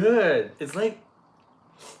good. It's like.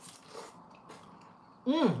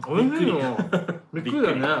 美味しいよ。びっくり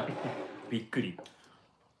だね。びっくり。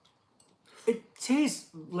It tastes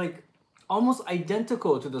like almost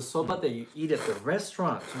identical to the soba that you eat at the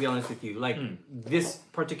restaurant, to be honest with you. Like this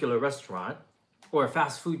particular restaurant or a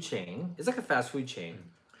fast food chain. It's like a fast food chain.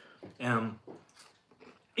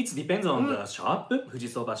 It depends on the shop,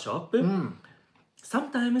 Fujisoba shop.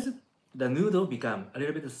 Sometimes the noodle become a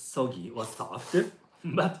little bit soggy or soft.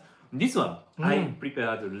 But this one, I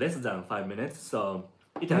prepared less than 5 minutes, so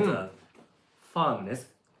it has a firmness.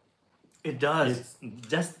 It does. It's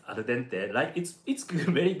just al dente. Like it's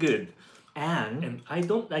very good. And I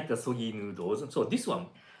don't like the soggy noodles. So this one,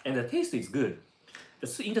 and the taste is good.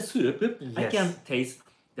 In the soup, I Yes. can taste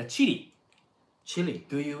the chili. chili.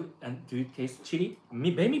 Do you taste chili?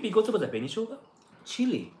 Maybe because of the benishoga?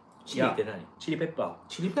 Chili. Chili Yeah. って何? Chili pepper.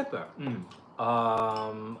 Chili pepper.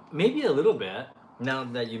 Maybe a little bit. Now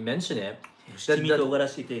that you mention it, 七味唐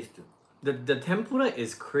辛子 taste. the tempura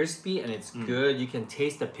is crispy and it's good. You can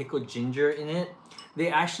taste the pickled ginger in it. They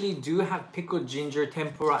actually do have pickled ginger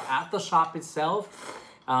tempura at the shop itself.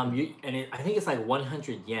 I think it's like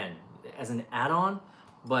 100 yen as an add-on,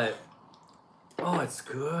 but oh, it's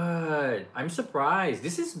good. I'm surprised.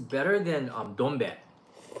 This is better than donbe.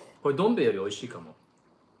 これどん兵衛より美味しいかも。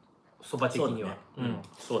そば的には。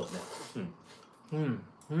そうだね。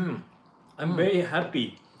I'm very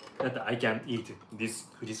happy that I can eat this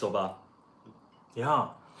Fujisoba. Yeah.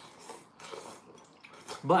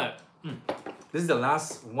 But this is the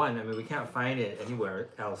last one. I mean, we can't find it anywhere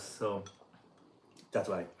else. So That's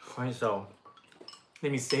why. fine. So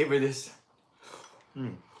let me savor this.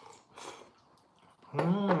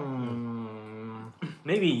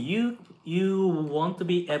 Maybe you want to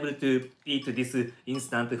be able to eat this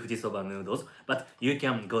instant Fujisoba noodles, but you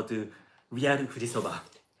can go to real Fujisoba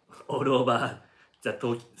all over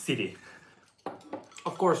the city.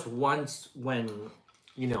 Of course, once when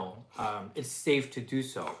you know it's safe to do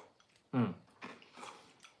so.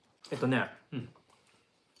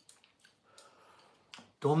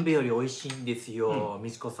 どん兵衛より美味しいんですよ、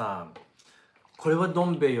みちこさん。これはど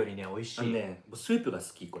ん兵衛よりね、美味しい。ね、スープが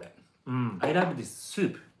好きこれ。I love this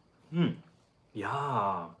soup.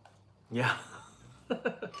 Yeah. Yeah.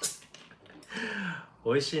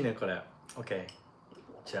 美味しいね、これ。OK。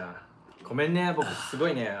じゃあ、ごめんね、僕すご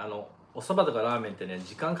いね、お蕎麦とかラーメンってね、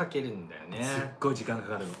時間かけるんだよね。すっごい時間か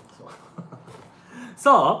かるの。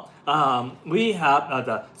So, we have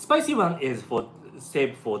the spicy one is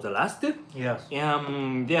saved for the last. Yes.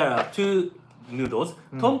 There are two noodles,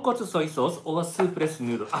 tonkotsu soy sauce or soupless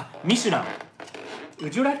noodle. Michelin.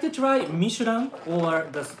 Would you like to try Michelin or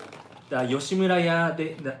the Yoshimuraya,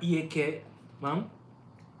 the Ieke one?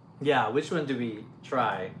 Yeah, which one do we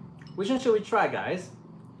try? Which one should we try, guys?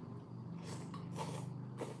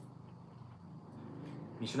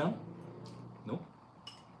 Michelin? No?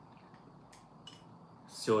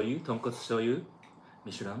 Shoyu, tonkotsu shoyu.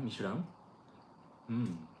 Michelin.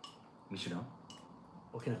 Michelin.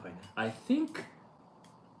 Okay, fine. I think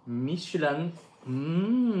Michelin.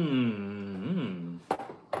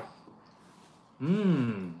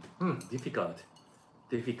 Difficult.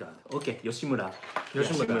 Okay, Yoshimura.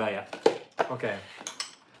 Yoshimuraya. Okay.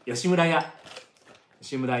 Yoshimuraya.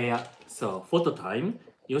 So, photo time.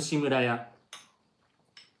 Yoshimuraya.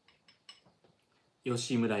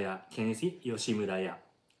 吉村屋 Can you see? 吉村屋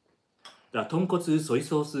The 豚骨ソイ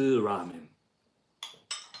ソース ramen.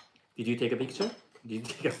 Did you take a picture? Did you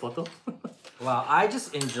take a photo? Wow, I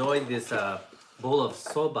just enjoyed this bowl of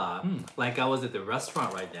soba like I was at the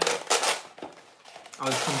restaurant right now. I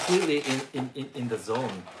was completely in the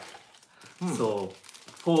zone. So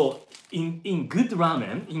for in good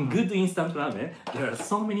ramen, in good instant ramen, there are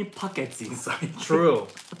so many packets inside. True.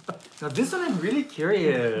 Now this one I'm really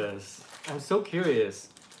curious. I'm so curious.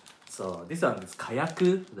 So this one is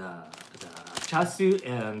kayaku, the chashu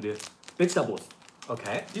and vegetables.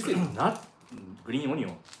 Okay. This is not green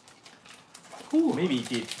onion. Ooh, maybe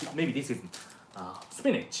this is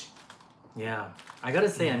spinach. Yeah. I gotta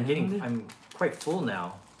say I'm quite full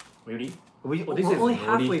now. Really? We're this is only nori.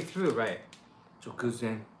 halfway through, right? 直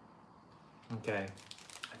前。 Okay. I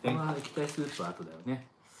think 液体スープは後だよね。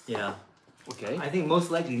yeah. Okay. I think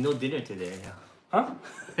most likely no dinner today. Huh?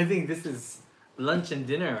 I think this is lunch and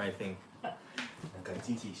dinner, I think. なんか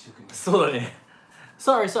一日一食に。So,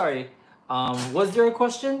 sorry. Was there a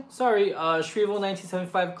question? Sorry,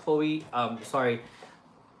 Shrivo1975, Chloe. Sorry.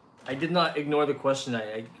 I did not ignore the question.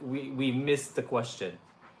 We missed the question.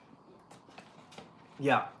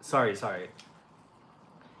 Yeah, sorry.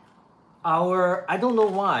 I don't know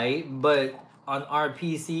why, but on our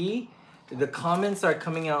PC, the comments are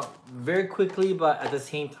coming out very quickly, but at the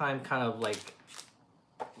same time, kind of like,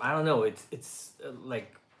 I don't know, it's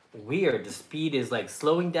like weird. The speed is like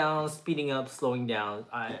slowing down, speeding up, slowing down.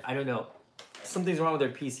 I don't know. Something's wrong with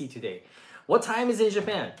their PC today. What time is it in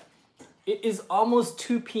Japan? It is almost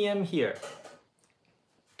 2 p.m. here.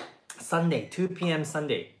 Sunday, 2 p.m.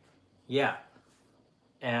 Sunday. Yeah.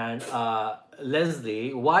 And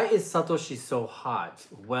Leslie, why is Satoshi so hot?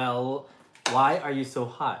 Well, why are you so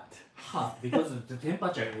hot? Hot because the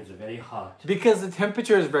temperature is very hot. Because the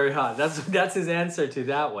temperature is very hot. That's his answer to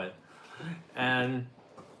that one. And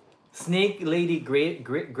Snake Lady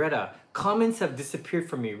Greta, comments have disappeared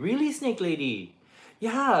from me. Really, Snake Lady?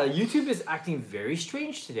 Yeah, YouTube is acting very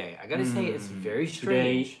strange today. I gotta say, it's very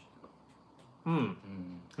strange.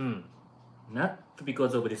 Not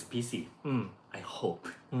because of this PC. I hope.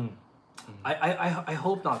 I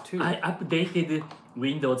hope not too. I updated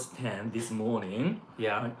Windows 10 this morning.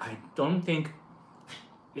 Yeah. I don't think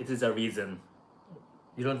it is a reason.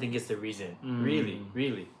 You don't think it's the reason?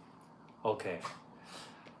 Really? Okay.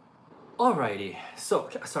 Alrighty. So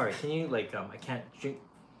sorry. Can you like I can't drink.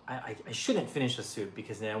 I shouldn't finish the soup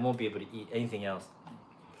because then I won't be able to eat anything else.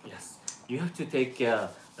 Yes. You have to take care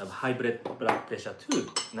of high blood pressure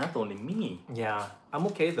too. Not only me. Yeah, I'm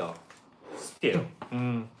okay though. Still.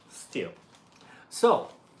 Still. So,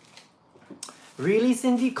 really,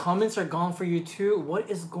 Cindy? Comments are gone for you too? What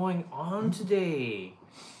is going on today?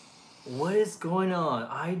 What is going on?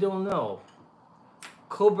 I don't know.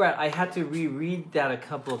 Cobra, I had to reread that a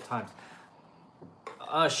couple of times.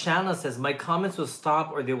 Shanna says, my comments will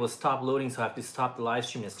stop or they will stop loading, so I have to stop the live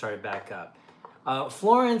stream and start it back up.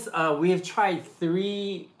 Florence, we have tried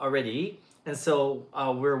 3 already, and so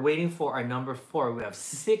we're waiting for our number 4. We have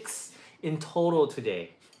 6 in total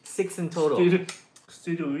today. 6 in total.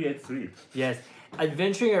 Still we at 3. Yes.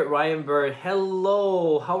 Adventuring at Ryan Bird.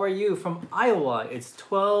 Hello. How are you? From Iowa. It's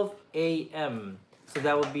 12 a.m. So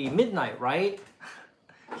that would be midnight, right?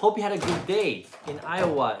 Hope you had a good day in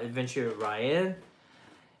Iowa, Adventure at Ryan.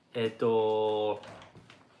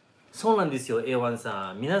 そうなんですよ、A1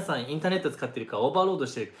 さん。皆さんインターネット使ってるからオーバーロード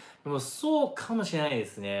してる。でもそうかもしれないで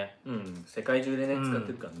すね。世界中でね、使っ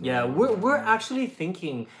てるからね。Yeah, we're actually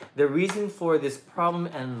thinking the reason for this problem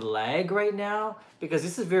and lag right now, because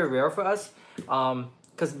this is very rare for us,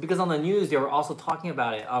 because on the news they were also talking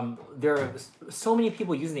about it. There are so many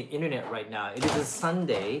people using the internet right now. It is a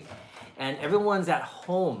Sunday, and everyone's at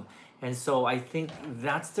home, and so I think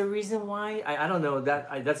that's the reason why. I don't know,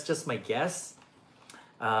 that's just my guess.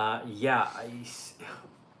 Yeah,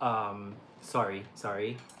 sorry.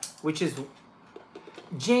 Which is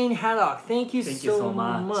Jane Haddock. Thank you so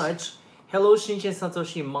much. Hello, Shinchin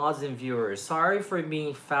Satoshi mods and viewers. Sorry for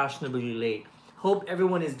being fashionably late. Hope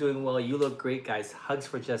everyone is doing well. You look great, guys. Hugs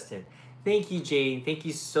for Justin. Thank you, Jane. Thank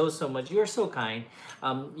you so much. You're so kind.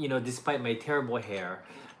 You know, despite my terrible hair.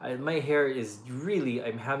 My hair is really,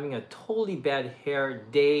 I'm having a totally bad hair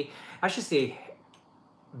day. I should say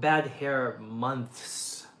bad hair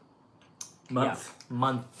months. Yeah,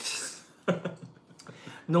 months.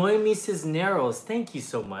 Noemi Cisneros, thank you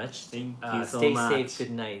so much. Thank you so stay much. safe,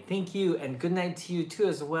 good night. Thank you, and good night to you too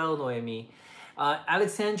as well, Noemi.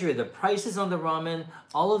 Alexandria, the prices on the ramen,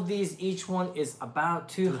 all of these, each one is about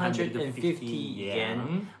 250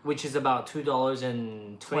 yen, which is about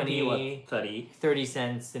 $2.20 30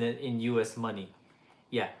 cents in US money.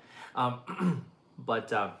 Yeah.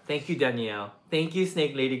 But thank you, Danielle. Thank you,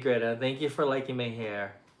 Snake Lady Greta. Thank you for liking my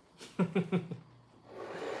hair.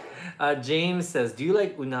 James says, "Do you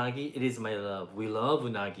like unagi? It is my love. We love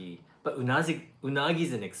unagi, but unagi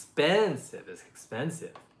is expensive. It's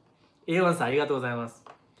expensive." A1さん、ありがとうございます。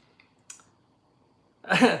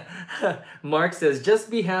Mark says, "Just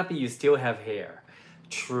be happy you still have hair."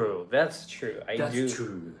 True. That's true. I do. That's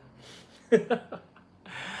true.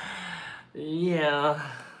 Yeah,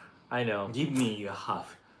 I know. Give me your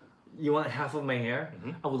half. You want half of my hair?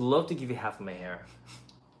 I would love to give you half of my hair.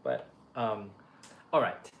 But, all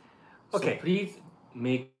right. Okay. So please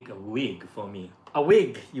make a wig for me. A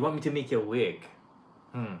wig. You want me to make you a wig?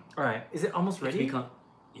 All right. Is it almost ready?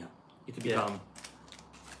 It become.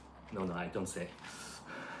 No, I don't say.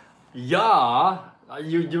 Yeah.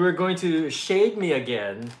 You were going to shade me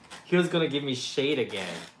again. He was going to give me shade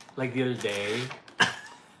again. Like the other day.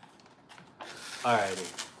 Alrighty.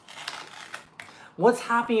 What's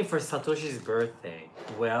happening for Satoshi's birthday?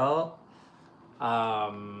 Well,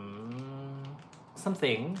 some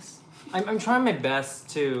things. I'm trying my best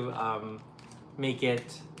to make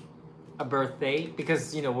it a birthday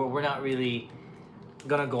because we're not really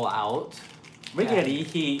gonna go out. Regularly,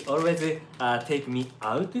 he always take me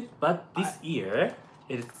out, but this year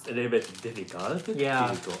it's a little bit difficult to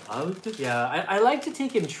go out. Yeah, I like to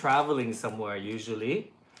take him traveling somewhere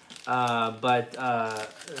usually. But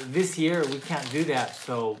this year we can't do that,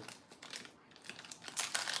 so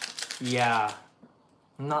yeah,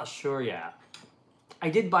 I'm not sure yet. I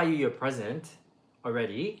did buy you your present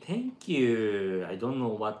already. Thank you. I don't know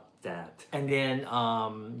what that. And then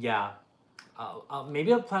yeah,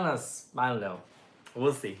 maybe I'll plan I don't know.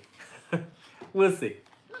 We'll see. We'll see.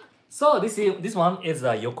 So this one is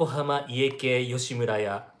Yokohama Ieke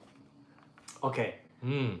Yoshimuraya. Okay.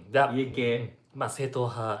 Ieke. まあ正統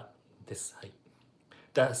派です。はい。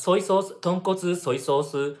The soy sauce, 豚骨soy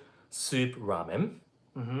sauce soup ramen.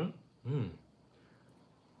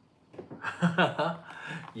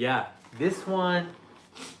 Yeah, this Ieke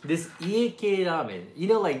ramen.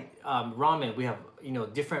 Like ramen, we have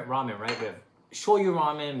different ramen, right? We have shoyu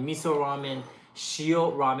ramen, miso ramen,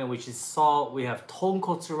 shio ramen, which is salt. We have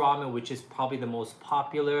tonkotsu ramen, which is probably the most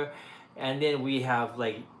popular, and then we have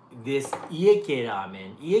like this Ieke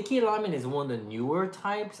ramen. Ieke ramen is one of the newer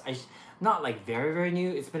types. Not like very, very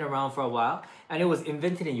new. It's been around for a while, and it was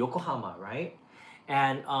invented in Yokohama, right?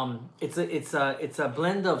 And it's a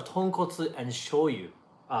blend of tonkotsu and shoyu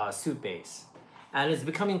soup base, and it's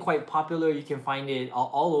becoming quite popular. You can find it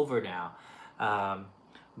all over now.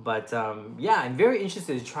 But yeah, I'm very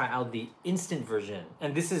interested to try out the instant version,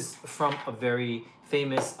 and this is from a very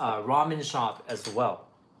famous ramen shop as well.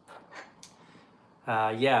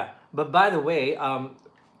 Yeah, but by the way,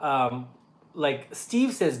 like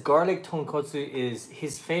Steve says, garlic tonkotsu is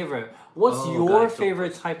his favorite. What's your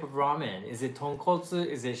favorite type of ramen? Is it tonkotsu?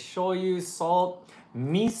 Is it shoyu, salt,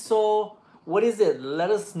 miso? What is it?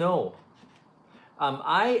 Let us know.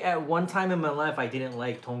 I at one time in my life I didn't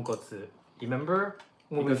like tonkotsu. Remember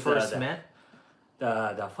when we first met?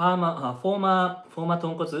 The former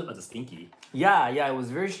tonkotsu was stinky. Yeah, it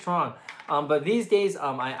was very strong. But these days,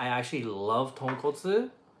 I actually love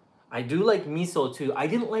tonkotsu. I do like miso too. I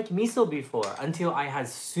didn't like miso before until I had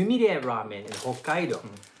sumire ramen in Hokkaido.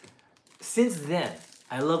 Since then,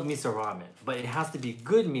 I love miso ramen, but it has to be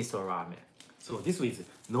good miso ramen. So this is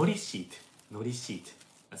nori sheet,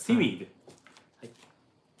 seaweed.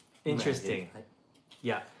 Interesting.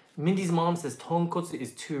 Yeah. Mindy's mom says tonkotsu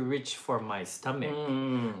is too rich for my stomach.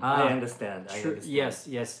 I understand. Yes.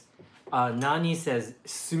 Nani says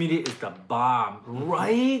sumire is the bomb,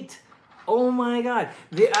 right? Oh my god.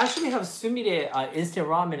 They actually have sumire instant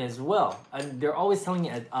ramen as well. And they're always selling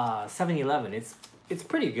it at 7-Eleven. It's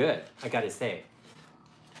pretty good, I gotta say.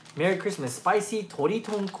 Merry Christmas. Spicy tori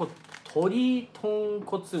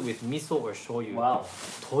tonkotsu with miso or shoyu. Wow.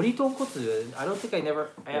 Tori tonkotsu? I don't think I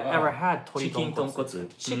ever had tori tonkotsu.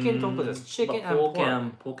 Chicken tonkotsu. Chicken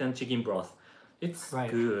and pork and chicken broth. It's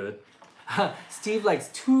good. Steve likes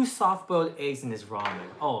 2 soft-boiled eggs in his ramen.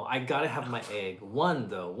 Oh, I gotta have my egg. 1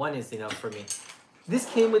 though. 1 is enough for me. This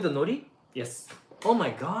came with the nori? Yes. Oh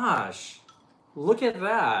my gosh. Look at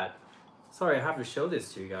that. Sorry, I have to show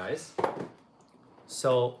this to you guys.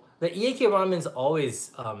 So the Ieke ramen is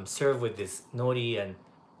always served with this nori, and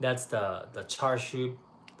that's the char siu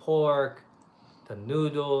pork, the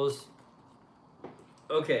noodles.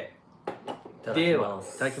 Okay.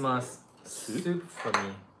 Itadakimasu. Soup for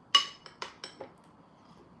me.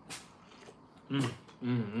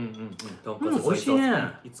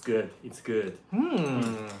 It's good.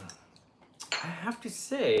 I have to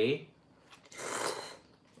say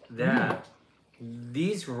that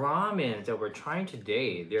these ramen that we're trying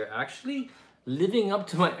today, they're actually living up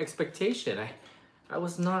to my expectation. I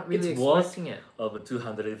was not really It's worth expecting it. of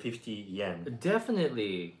 250 yen.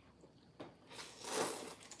 Definitely.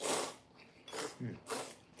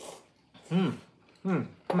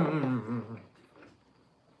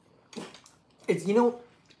 It's, you know,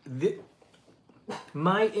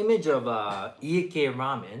 my image of Ieke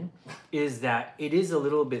ramen is that it is a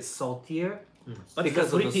little bit saltier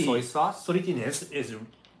because of the soy sauce. Saltiness is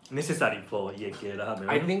necessary for Ieke ramen.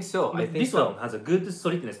 I think so. I think this so. one has a good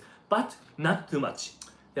saltiness, but not too much.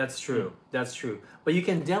 That's true. That's true. But you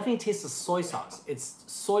can definitely taste the soy sauce. It's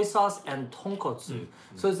soy sauce and tonkotsu.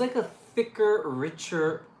 So it's like a thicker,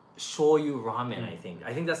 richer shoyu ramen, I think.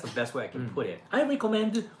 I think that's the best way I can put it. I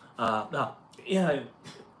recommend,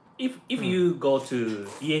 if you go to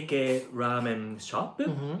Ieke ramen shop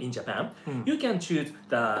in Japan, you can choose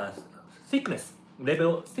the thickness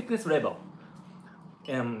level.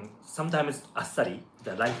 Sometimes asari,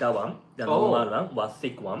 the lighter one, the normal one, or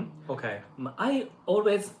thick one. Okay. I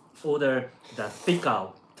always order the thicker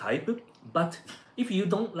type, but if you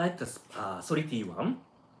don't like the salty one,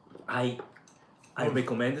 I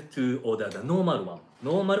recommend to order the normal one,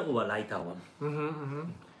 normal or lighter one.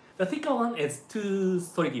 The thicker one is too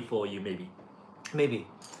salty for you, maybe. Maybe.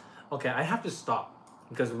 Okay, I have to stop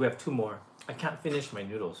because we have 2 more. I can't finish my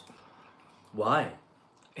noodles. Why?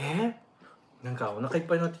 なんかお腹いっ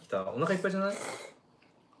ぱいになってきた。お腹いっぱいじゃない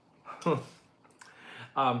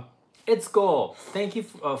？It's Go. Thank you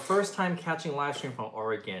for first time catching live stream from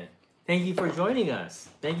Oregon. Thank you for joining us.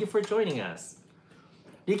 Thank you for joining us.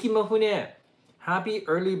 Riki Mofune, happy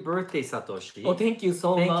early birthday, Satoshi. Oh, thank you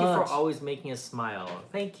so much. Thank you for always making us smile.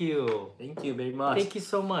 Thank you. Thank you very much. Thank you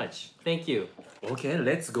so much. Thank you. Okay,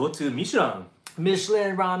 let's go to Michelin.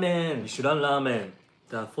 Michelin ramen. Michelin ramen.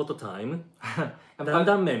 The photo time.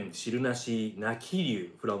 Dandanmen shirunashi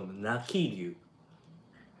nakiryu from Nakiryu.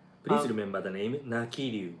 Please remember the name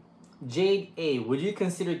Nakiryu. Jade A, would you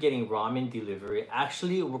consider getting ramen delivery?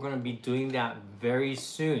 Actually, we're going to be doing that very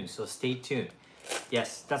soon, so stay tuned.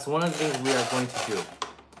 Yes, that's one of the things we are going to do.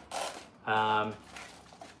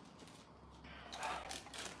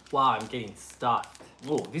 Wow, I'm getting stuffed.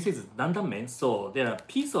 Oh, this is dandanmen, so there are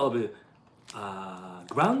piece of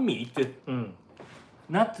ground meat.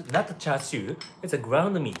 Not char siu, it's a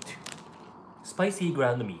ground meat. Spicy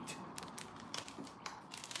ground meat.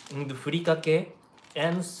 And furikake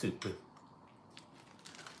and soup.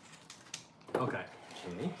 Okay.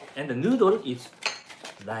 And the noodle is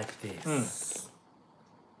like this.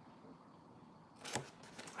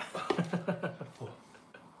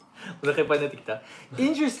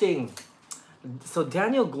 Interesting. So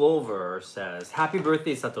Daniel Glover says, happy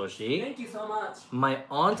birthday, Satoshi. Thank you so much. My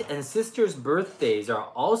aunt and sister's birthdays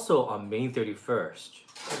are also on May 31st.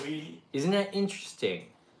 Really? Isn't that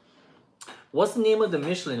interesting? What's the name of the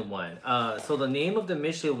Michelin one? So the name of the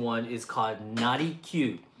Michelin one is called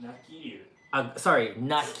Narikyu. Nakiryu. Sorry,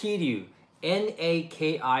 Nakiryu.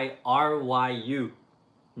 Nakiryu.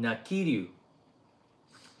 Nakiryu.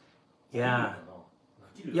 Yeah.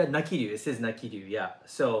 Yeah, Nakiryu. It says Nakiryu, yeah.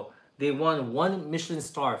 So they won 1 Michelin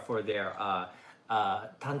star for their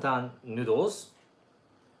tantan noodles.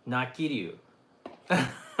 Nakiryu.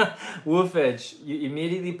 Wolfedge, you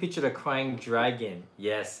immediately pictured a crying dragon.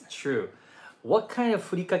 Yes, true. What kind of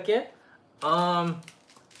furikake? I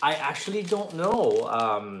actually don't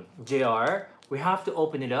know, JR. We have to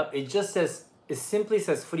open it up. It simply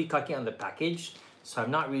says furikake on the package, so I'm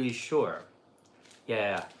not really sure.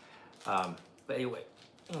 Yeah. But anyway.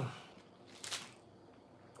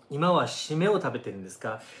 今は締めを食べてるんです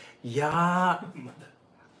か？いやー、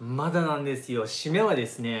まだなんですよ。締めはで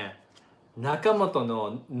すね、中本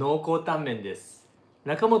の濃厚タンメンです。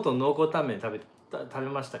中本濃厚タンメン食べ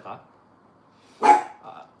ましたか？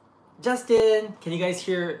 Justin, can you guys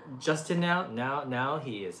hear Justin now? Now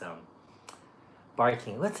he is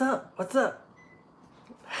barking. What's up? What's up?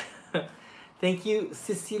 Thank you,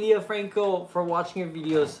 Cecilia Franco, for watching our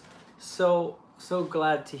videos. So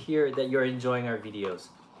glad to hear that you're enjoying our videos.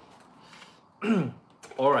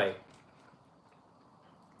 All right.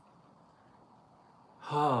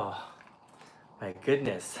 Oh, my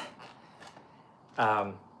goodness.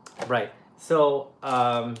 Right. So,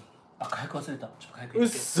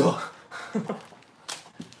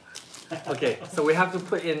 okay, so we have to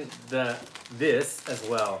put in this as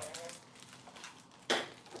well.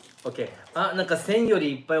 Okay. なんか線よ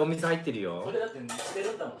りいっぱいお水入ってるよ。それだって捨て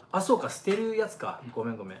るんだもん。そうか、捨てるやつか。ご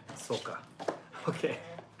めん。そうか。Okay.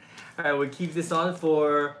 Alright, we'll keep this on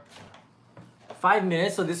for 5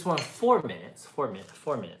 minutes. So this one 4 minutes. 4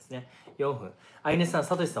 minutes ね。4分。あいねさん、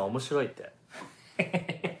さとしさん面白いって。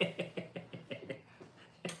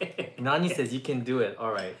Nani says you can do it.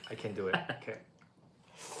 All right, I can do it. Okay.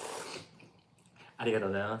 ありがとう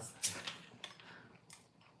ございます。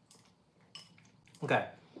 Okay.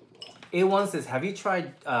 A1 says, have you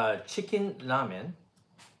tried chicken ramen?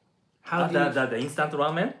 How do you... The instant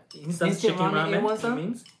ramen? Instant chicken ramen, A1-san?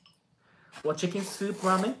 means? Or chicken soup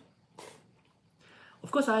ramen?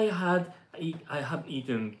 Of course, I have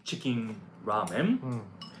eaten chicken ramen,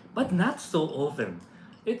 but not so often.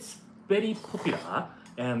 It's very popular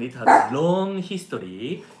and it has a long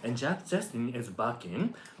history, and Jack Justin is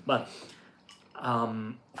backing. But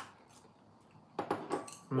I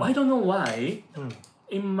don't know why.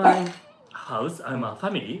 In my house, I'm a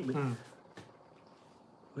family.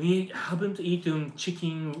 We haven't eaten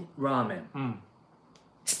chicken ramen.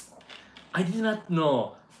 I did not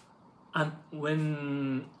know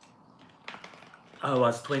when I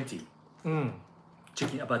was 20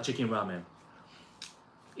 about chicken ramen.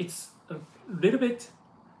 It's a little bit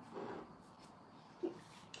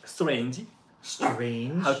strange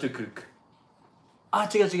Strange? how to cook. あ、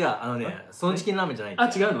違う違う。そのチキンラーメンじゃないって。あ、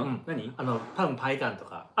違うの？何？多分パイタンと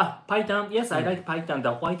か。Ah, Python. Yes, I like Python. The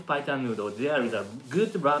white Python noodle. There is a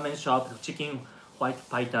good ramen shop, chicken white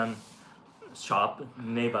Python shop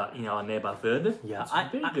in our neighborhood. Yeah, It's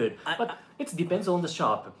very good. But it depends on the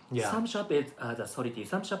shop. Yeah. Some shop is the salty.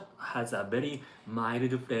 Some shop has a very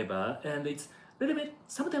mild flavor, and it's a little bit.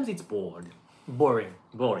 Sometimes it's boring. Boring.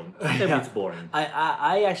 Sometimes it's boring.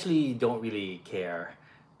 I actually don't really care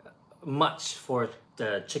much for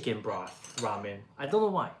the chicken broth ramen. I don't know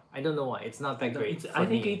why. It's not that great. I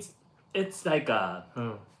think it's like a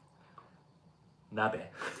nabe.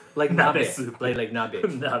 Like nabe nabe soup. like nabe.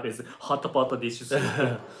 Nabe soup. Hot pot dish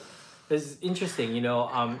soup. It's interesting,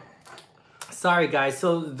 sorry guys.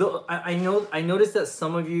 So I noticed that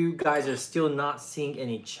some of you guys are still not seeing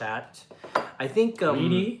any chat. I think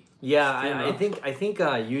Really? Yeah, I think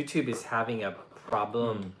YouTube is having a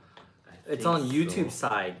problem. It's on YouTube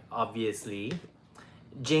side, obviously.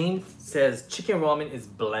 Jane says chicken ramen is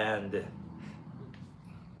bland.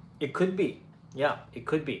 It could be. Yeah, it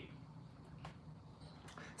could be.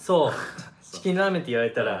 そう、チキンラーメンって言わ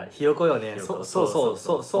れたらひよこよね。そ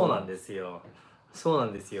うなんですよ。そうな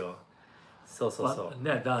んですよ。そうそうそう。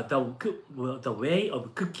The way of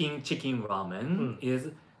cooking chicken ramen is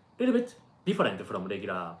a little bit different from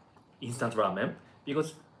regular instant ramen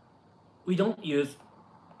because we don't use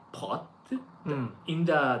pot in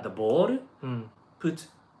the bowl. Put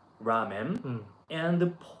ramen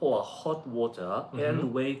and pour hot water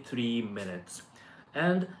and wait 3 minutes.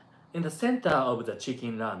 And in the center of the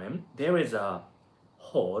chicken ramen, there is a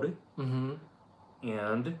hole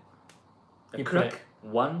and crack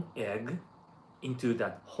 1 egg into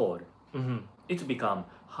that hole. It becomes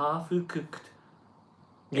half-cooked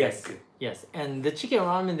egg. Yes, and the chicken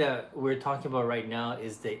ramen that we're talking about right now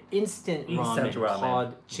is the instant ramen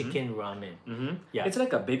called chicken ramen. Yeah, it's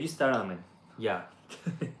like a baby star ramen. Yeah.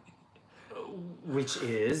 Which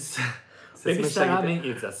is Baby star ramen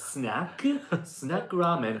is a snack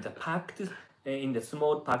ramen packed in the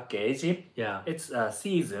small package. Yeah. It's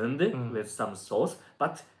seasoned with some sauce,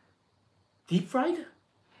 but deep fried?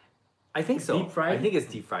 I think so. Deep fried? I think it's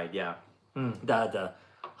deep fried, yeah. The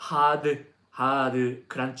hard,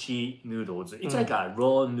 crunchy noodles. It's like a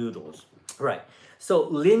raw noodles. Right. So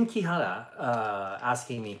Lin Kihara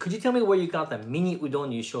asking me, could you tell me where you got the mini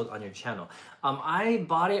udon you showed on your channel? I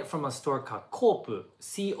bought it from a store called Coop,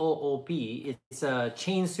 C-O-O-P. It's a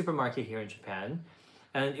chain supermarket here in Japan.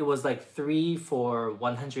 And it was like 3 for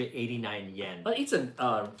 189 yen. But it's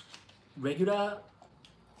a regular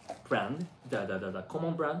brand, the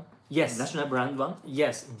common brand? Yes. National brand one?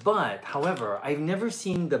 Yes, but however, I've never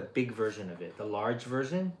seen the big version of it, the large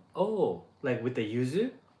version. Oh. Like with the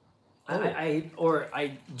yuzu.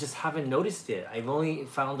 I just haven't noticed it. I've only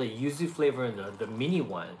found the yuzu flavor in the mini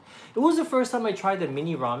one. It was the first time I tried the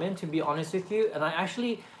mini ramen, to be honest with you, and I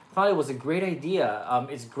actually thought it was a great idea.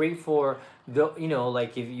 It's great for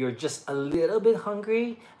like if you're just a little bit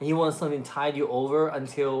hungry and you want something to tide you over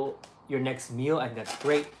until your next meal, and that's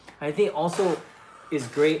great. And I think also is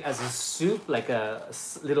great as a soup, like a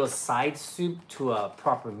little side soup to a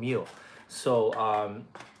proper meal. So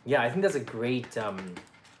yeah, I think that's a great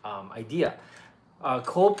idea.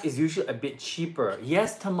 Coop is usually a bit cheaper.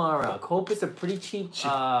 Yes, Tamara, Coop is a pretty cheap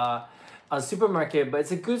a supermarket, but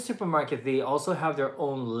it's a good supermarket. They also have their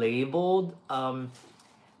own labeled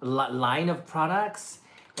line of products,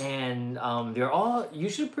 and they're all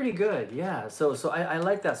usually pretty good. Yeah, so I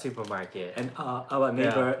like that supermarket. And our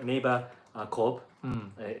neighbor Coop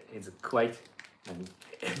is quite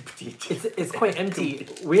empty. It's quite empty.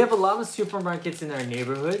 We have a lot of supermarkets in our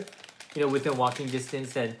neighborhood, within walking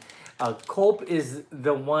distance, and Cope is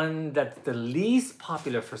the one that's the least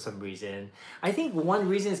popular for some reason. I think one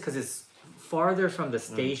reason is because it's farther from the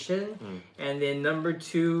station, and then number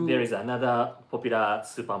two, There is another popular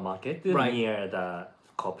supermarket Right. near the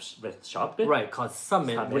Coop shop. right, called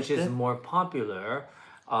Summit, Summit. which is more popular.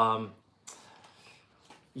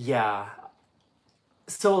 Yeah,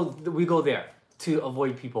 so we go there to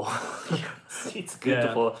avoid people. It's good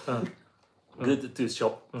Yeah. for good to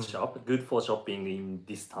shop. Good for shopping in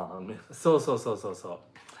this town. So.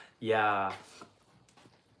 Yeah.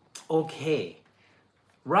 Okay.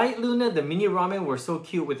 Right, Luna? The mini ramen were so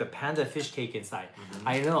cute with the panda fish cake inside.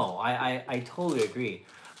 I know. I totally agree.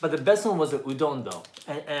 But the best one was the udon though,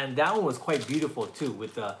 and that one was quite beautiful too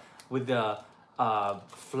with the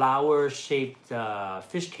flower shaped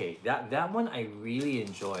fish cake. That one I really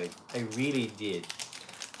enjoyed. I really did.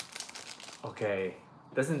 Okay,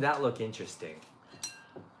 doesn't that look interesting?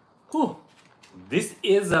 Whew. This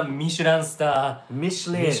is a Michelin star.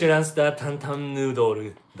 Michelin. Michelin star tantan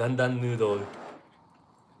noodle. Dandan noodle.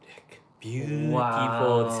 Like beautiful.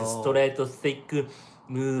 Wow. This is straight thick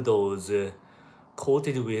noodles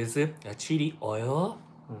coated with chili oil.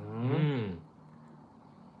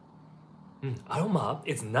 Aroma,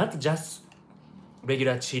 it's not just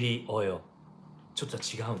regular chili oil. ちょっと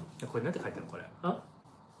違う。これなんて書いてあるのこれ？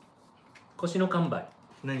腰の完売。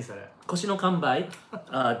何それ？腰の完売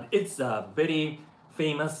it's a very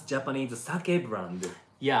famous Japanese sake brand.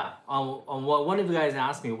 Yeah, one of you guys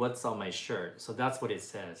asked me what's on my shirt, so that's what it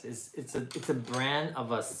says. It's a brand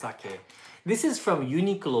of a sake. This is from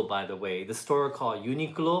Uniqlo, by the way, the store called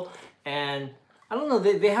Uniqlo, and I don't know,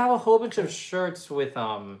 they have a whole bunch of shirts with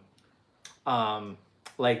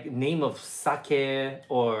like name of sake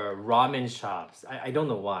or ramen shops. I don't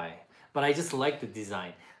know why, but I just like the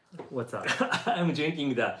design. What's up? I'm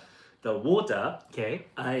drinking the water. Okay.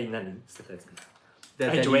 I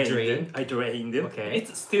That you drain. I drained. Okay.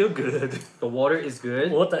 It's still good. The water is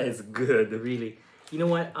good. Water is good. Really. You know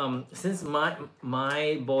what? Since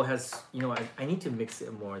my bowl has, I need to mix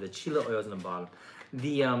it more. The chili oil is in the bottom.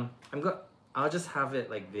 I'll just have it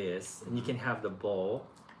like this, and you can have the bowl,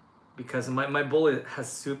 because my bowl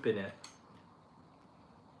has soup in it.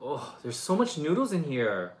 Oh, there's so much noodles in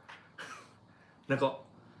here. なんか、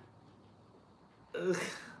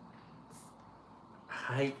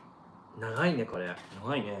はい、長いねこれ。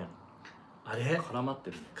長いね。あれ？絡まっ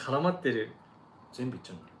てるね。絡まってる。全部いっち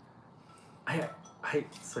ゃうの。はい、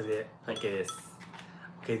それで OK です。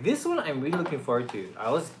Okay, this one I'm really looking forward to.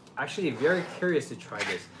 I was actually very curious to try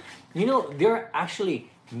this. You know, there are actually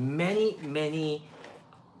many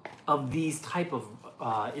of these type of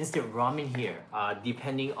instant ramen here,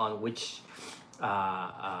 depending on which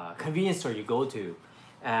convenience store you go to,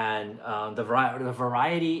 and the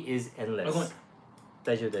variety is endless.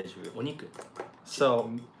 大丈夫大丈夫。お肉。So,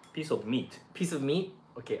 piece of meat. Piece of meat?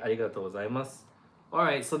 Okay, ありがとうございます。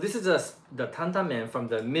Alright, so this is the tantamen from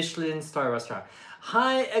the Michelin star restaurant.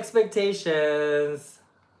 High expectations!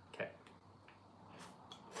 Okay.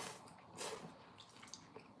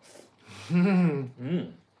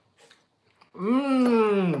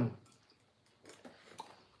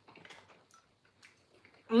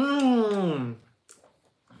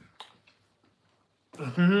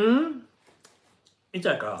 It's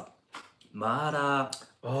like a mara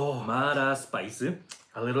spice.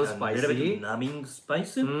 A little A little bit spicy. numbing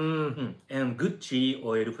spice. And good chili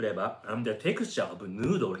oil flavor. And the texture of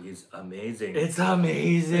noodle is amazing. It's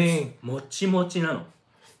amazing. もちもちなの。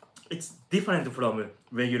It's different from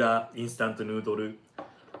regular instant noodle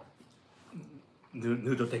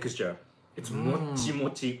texture. It's もち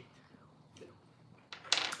もち。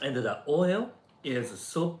And the oil is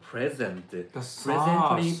so present.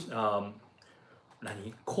 Presently, sauce.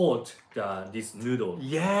 coat this noodle.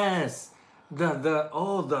 Yes. That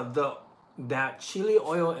chili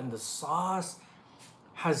oil and the sauce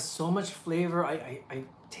has so much flavor. I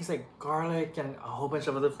taste like garlic and a whole bunch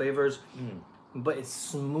of other flavors. But it's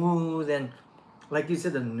smooth, and like you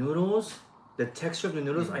said, the noodles, the texture of the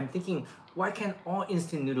noodles, I'm thinking, why can't all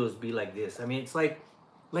instant noodles be like this? I mean, it's like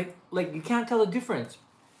you can't tell the difference.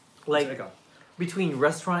 Like between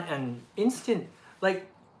restaurant and instant, like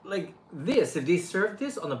this, if they serve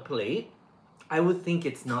this on a plate, I would think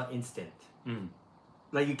it's not instant.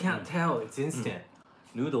 Like you can't tell it's instant.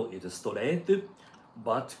 Noodle is straight,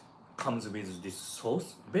 but comes with this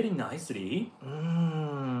sauce very nicely.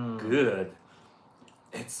 Good.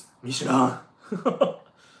 It's Michelin.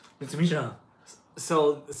 It's Michelin.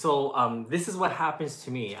 So this is what happens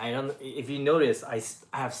to me. I don't. If you notice, I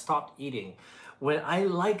have stopped eating. When I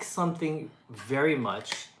like something very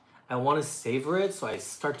much, I want to savor it, so I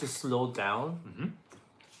start to slow down.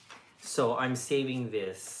 So I'm saving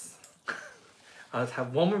this. I'll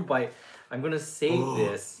have one more bite. I'm gonna save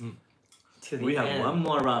this to the We have end. one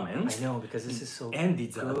more ramen. I know, because this is so And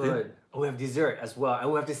dessert. good. Oh, we have dessert as well.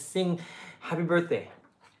 And we have to sing happy birthday.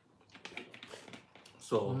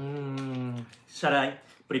 So, shall I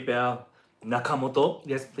prepare Nakamoto?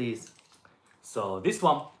 Yes, please. So this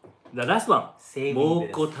one, the last one, Saving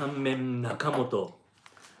this. Moko Tanmen Nakamoto.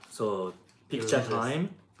 So picture Delicious.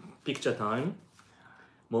 time.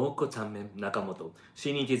 Moko Tanmen Nakamoto.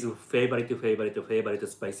 Shinichi's favorite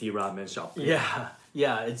spicy ramen shop.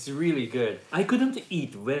 Yeah, it's really good. I couldn't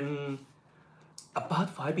eat when about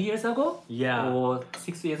 5 years ago. Yeah. Or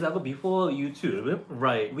 6 years ago before YouTube.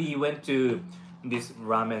 Right. We went to this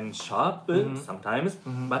ramen shop sometimes,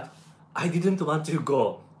 but I didn't want to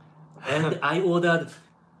go. And I ordered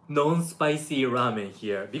non-spicy ramen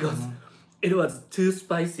here because it was too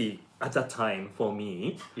spicy at that time for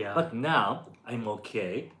me. Yeah. But now I'm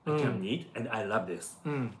okay. I can eat and I love this.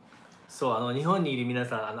 そう、日本にいる皆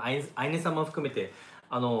さん、あいねさんも含めて、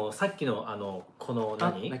さっきの、この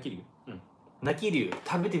何、泣きる。泣き龍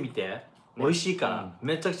食べてみて。美味しいから、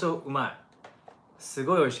めちゃくちゃうまい。す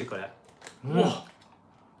ごい美味しいこれ。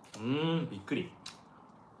びっくり。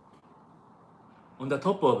On the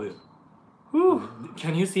top of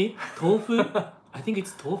can you see? Tofu? I think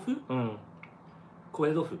it's tofu? 高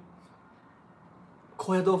野豆腐。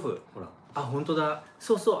高野豆腐。ほら。あ、本当だ。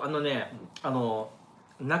そうそう、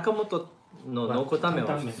中本の濃厚タンメン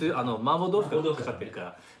は普通、麻婆豆腐がかかってるか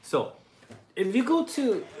ら。So, if you go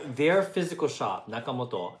to their physical shop,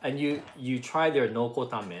 Nakamoto, and you try their濃厚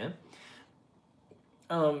タンメ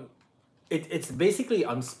ン, it's basically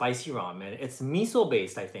spicy ramen. It's miso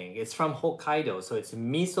based, I think. It's from Hokkaido, so it's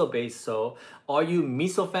miso based. So, all you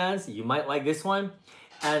miso fans, you might like this one.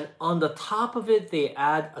 And on the top of it, they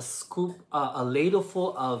add a scoop, a ladle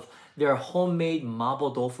full of their homemade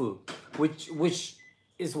mapo tofu, which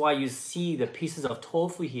is why you see the pieces of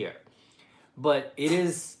tofu here. But it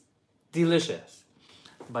is delicious.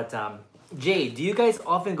 But Jay, do you guys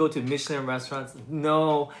often go to Michelin restaurants?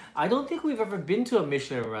 No, I don't think we've ever been to a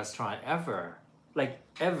Michelin restaurant ever. Like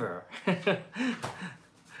ever.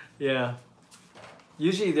 Yeah.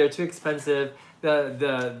 Usually they're too expensive.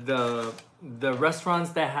 The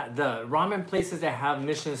restaurants that have the ramen places that have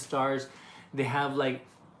Michelin stars, they have like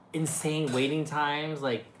insane waiting times,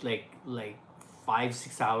 like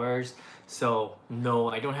 5-6 hours. So no,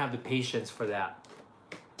 I don't have the patience for that.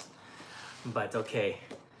 But okay.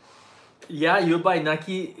 Yeah, you'll buy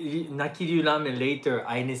Nakiryu ramen later,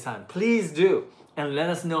 Aine-san. Please do. And let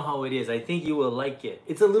us know how it is. I think you will like it.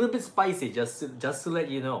 It's a little bit spicy, just to let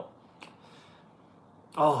you know.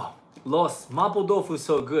 Oh, Los, mapo tofu is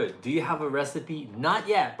so good. Do you have a recipe? Not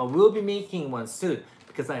yet, but we'll be making one soon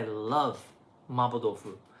because I love mapo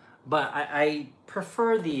tofu. But I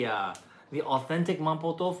prefer the authentic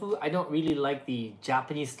mapo tofu. I don't really like the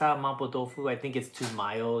Japanese style mapo tofu. I think it's too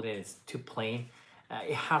mild and it's too plain.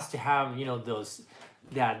 It has to have, you know, those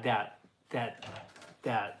that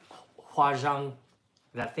huajang,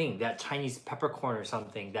 that thing, that Chinese peppercorn or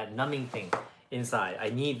something, that numbing thing inside. I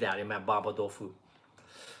need that in my mapo tofu.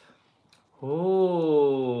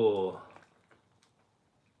 Oh,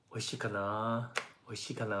 美味しいかな? 美味し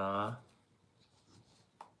いかな?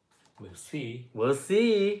 We'll see. We'll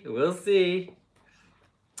see. We'll see.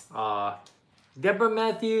 Deborah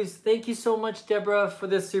Matthews, thank you so much, Deborah, for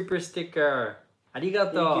the super sticker.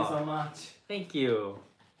 Arigato. Thank you so much. Thank you.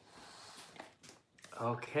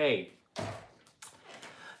 Okay.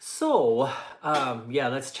 So, yeah,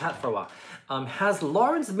 let's chat for a while. Has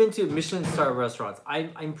Lawrence been to Michelin star restaurants?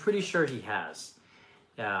 I'm pretty sure he has.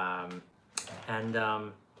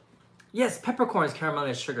 Yes, peppercorns,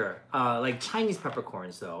 caramelized sugar. Like Chinese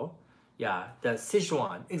peppercorns, though. Yeah, the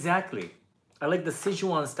Sichuan. Exactly. I like the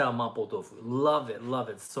Sichuan style mapo tofu. Love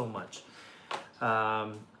it so much.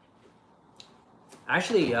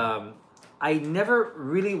 Actually, I never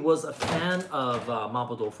really was a fan of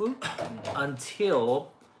mapo tofu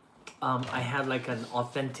until I had like an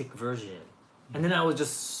authentic version. And then I was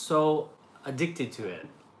just so addicted to it.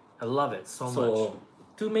 I love it so much. So,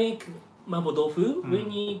 to make mapo tofu, we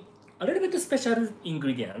need a little bit of special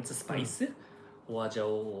ingredients, spice, huajou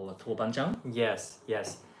or tobanjang. Yes.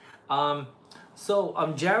 So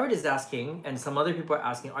Jared is asking, and some other people are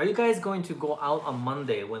asking, are you guys going to go out on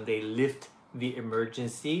Monday when they lift the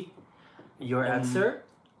emergency? Your answer?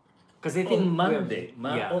 Because they think on Monday.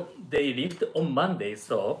 They lift on Monday,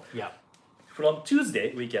 so yeah. From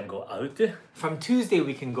Tuesday we can go out. From Tuesday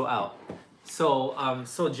we can go out. So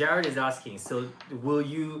so Jared is asking, so will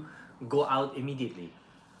you go out immediately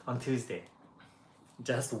on Tuesday?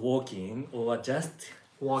 Just walking or just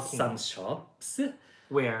some shops.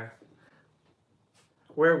 Where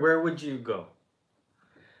would you go?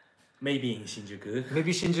 maybe in Shinjuku.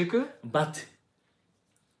 Maybe Shinjuku? But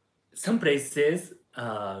some places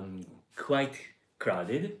quite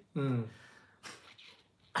crowded.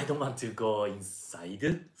 I don't want to go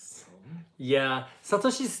inside. So. Yeah,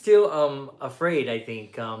 Satoshi's still afraid, I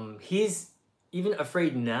think. He's even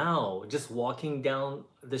afraid now, just walking down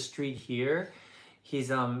the street here.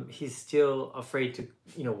 He's still afraid to,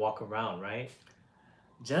 walk around, right?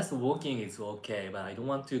 Just walking is okay, but I don't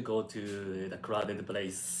want to go to the crowded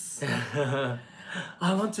place.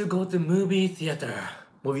 I want to go to movie theater.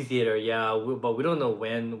 Movie theater, yeah, but we don't know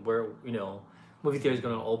when movie theater is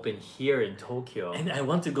gonna open here in Tokyo. And I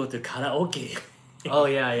want to go to karaoke. Oh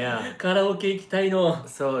yeah, yeah. カラオケ行きたいの。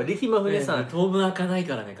So, Riki Mafune-san. 当分開かない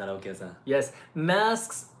からね、カラオケ屋さん。 Yes,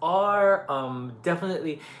 masks are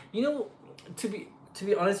definitely, to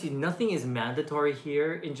be honest, nothing is mandatory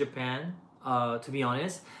here in Japan, to be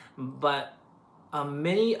honest, but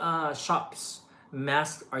many shops,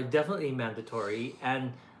 masks are definitely mandatory,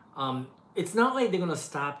 and it's not like they're gonna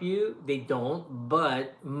stop you, they don't,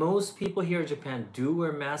 but most people here in Japan do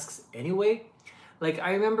wear masks anyway. Like,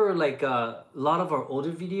 I remember, like, a lot of our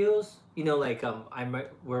older videos,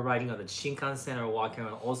 we're riding on the Shinkansen or walking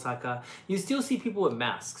around Osaka, you still see people with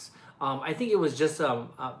masks. I think it was just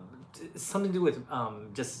something to do with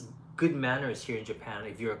just good manners here in Japan.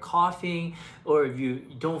 If you're coughing, or if you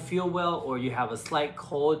don't feel well, or you have a slight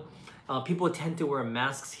cold, people tend to wear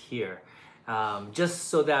masks here. Just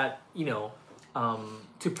so that,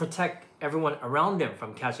 to protect everyone around them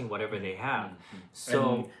from catching whatever they have.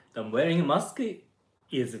 So, and wearing mask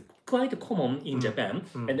is quite common in Japan,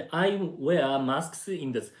 and I wear masks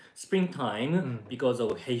in the springtime because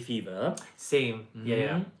of hay fever. Same,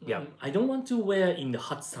 yeah. I don't want to wear in the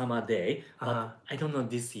hot summer day, but I don't know,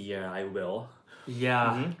 this year I will.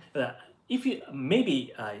 Yeah. If you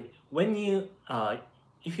maybe when you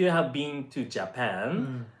if you have been to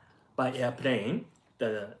Japan by airplane,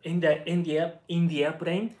 in the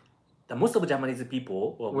airplane, the most of Japanese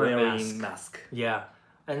people were wearing mask. Yeah.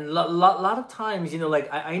 And lot of times, I know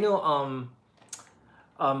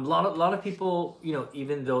lot of people,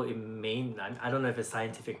 even though it may, I don't know if it's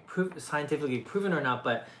scientifically proven or not,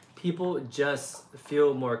 but people just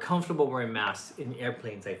feel more comfortable wearing masks in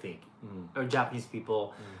airplanes, I think. Or Japanese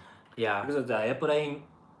people. Yeah. Because the airplane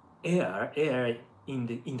air in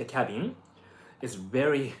the cabin is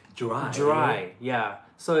very dry. Dry, yeah.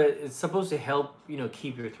 So it's supposed to help,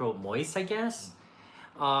 keep your throat moist, I guess.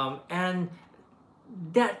 And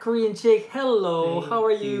that Korean chick, hello, how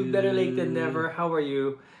are you? Better late than never. How are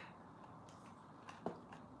you?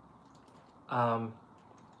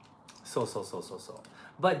 So.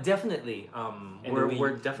 But definitely,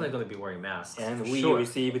 we're definitely going to be wearing masks. And we sure.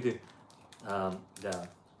 received the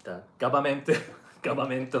government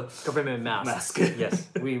mask. Yes,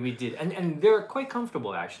 we did, and they're quite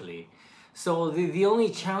comfortable actually. So the only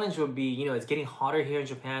challenge would be, it's getting hotter here in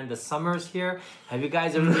Japan. The summers here. Have you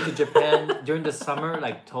guys ever been to Japan during the summer,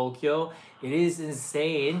 like Tokyo? It is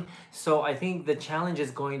insane. So I think the challenge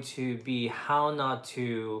is going to be how not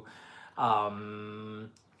to, die,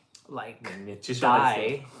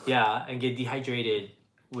 and get dehydrated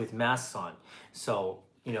with masks on. So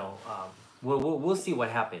we'll see what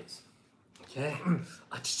happens. Okay.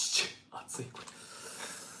 熱いこれ。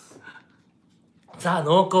さあ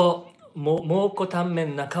濃厚。蒙古タンメ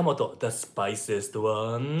ン中本 the spiciest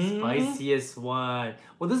one. Spiciest one.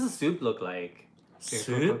 What does the soup look like?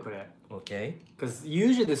 Soup? Okay. Because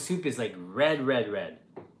usually the soup is like red.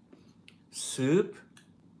 Soup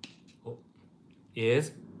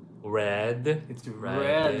is red. It's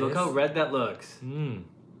red. Look how red that looks.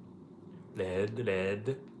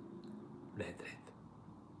 Red.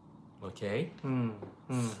 Okay.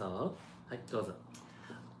 So, はい、どうぞ。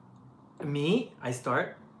Me? I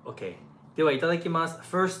start? Okay. ではいただきます。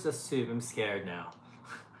First the soup. I'm scared now.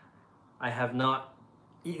 I have not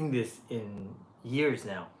eaten this in years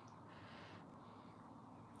now.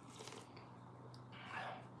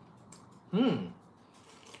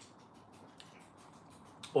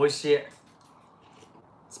 Oishii.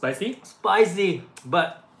 Spicy? Spicy,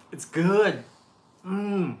 but it's good.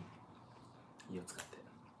 いいよ、使って。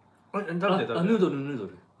ヌードル。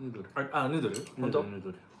本当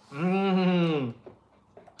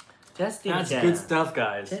？Testing. That's good stuff,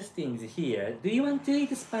 guys. Testing is here. Do you want to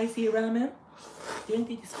eat spicy ramen? Do you want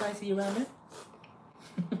to eat spicy ramen?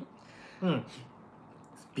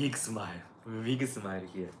 Big smile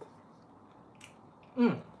here.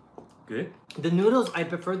 Good? The noodles, I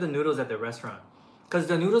prefer the noodles at the restaurant. Because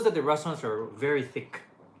the noodles at the restaurants are very thick.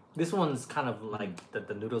 This one's kind of like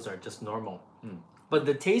the noodles are just normal. But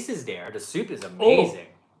the taste is there. The soup is amazing.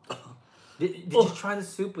 Did you try the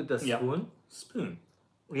soup with the spoon? Spoon.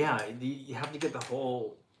 Yeah, you have to get the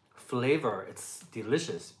whole flavor. It's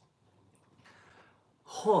delicious.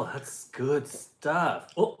 Oh, that's good stuff.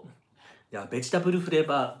 お、いや、ベジタブルフレー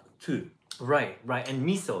バー2。Right, right. And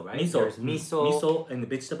miso, right? Miso, There's miso. miso and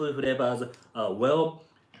vegetable flavors are well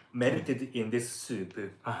melted in this soup.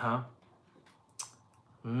 Uh-huh.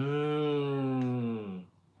 Mmm.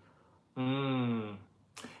 Mmm.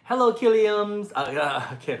 Hello, Killiams.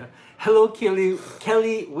 Okay. Hello,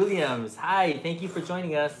 Kelly Williams. Hi, thank you for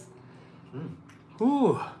joining us.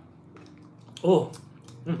 Ooh. Oh,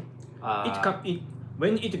 Uh,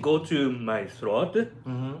 when it go to my throat,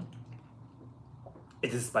 mhm.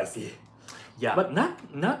 it is spicy. Yeah. But not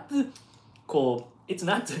it's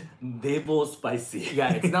not devil spicy.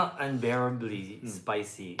 Yeah, it's not unbearably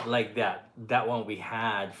spicy like that one we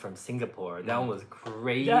had from Singapore. That one was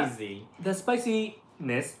crazy. The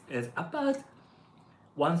spiciness is about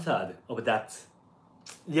 1/3 of that.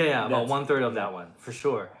 Yeah, about That's- 1/3 of that one for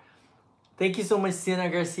sure. Thank you so much, Sienna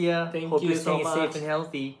Garcia. Thank Hope you you're so staying safe much. and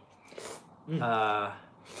healthy.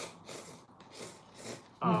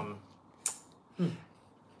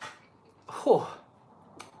 Oh.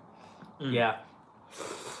 Yeah.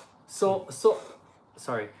 So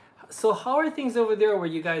sorry. So how are things over there where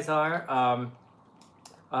you guys are?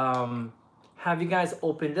 Have you guys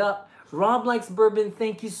opened up? Rob likes bourbon.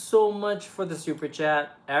 Thank you so much for the super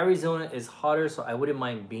chat. Arizona is hotter, so I wouldn't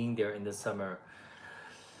mind being there in the summer.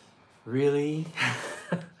 Really?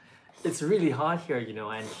 It's really hot here, you know,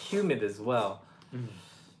 and humid as well.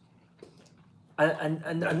 And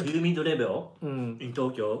The humid level in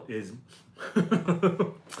Tokyo is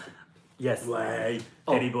yes. way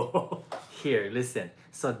terrible. Here, listen.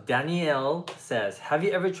 So Danielle says, have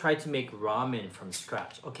you ever tried to make ramen from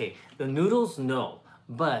scratch? Okay, the noodles, no.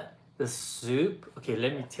 But the soup, okay,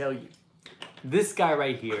 let me tell you. This guy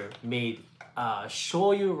right here made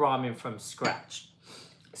shoyu ramen from scratch.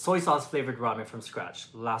 Soy sauce flavored ramen from scratch.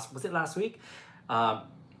 Was it last week?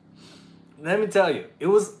 Let me tell you, it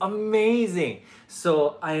was amazing.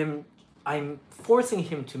 So I'm forcing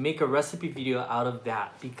him to make a recipe video out of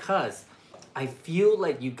that because I feel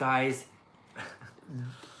like you guys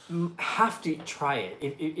have to try it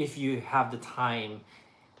if you have the time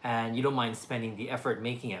and you don't mind spending the effort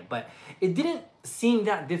making it. But it didn't seem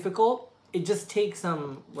that difficult. It just takes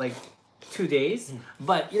some like 2 days.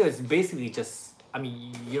 But you know, it's basically just, I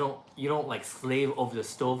mean, you don't like slave over the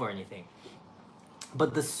stove or anything.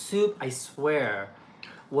 But the soup, I swear,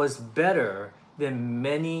 was better than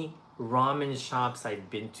many ramen shops I've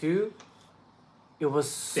been to. It was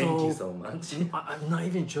so... Thank you so much. I'm not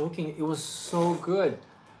even joking. It was so good.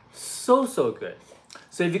 So good.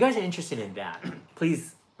 So if you guys are interested in that,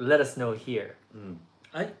 please let us know here.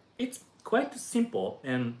 It's quite simple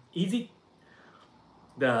and easy.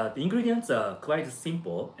 The ingredients are quite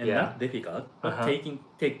simple and Yeah. not difficult, but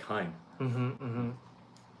take time.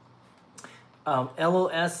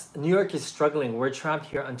 LOS, New York is struggling. We're trapped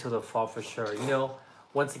here until the fall for sure. You know,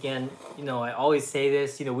 once again, you know, I always say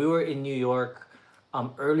this, you know, we were in New York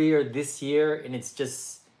earlier this year, and it's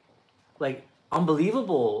just like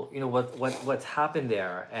unbelievable, you know, what's happened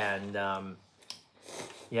there. And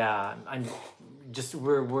yeah, I'm just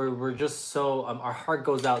we're just so our heart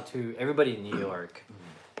goes out to everybody in New York.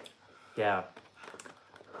 Yeah.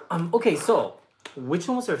 Okay, so which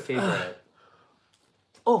one was our favorite?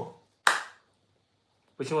 Oh,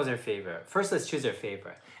 which one was our favorite? First, let's choose our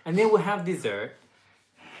favorite, and then we'll have dessert.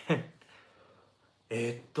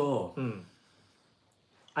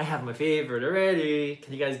 I have my favorite already.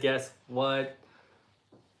 Can you guys guess what?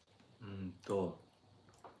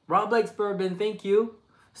 Rob likes bourbon. Thank you.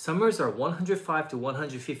 Summers are 105 to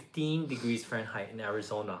 115 degrees Fahrenheit in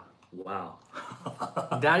Arizona. Wow.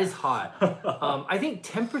 That is hot. I think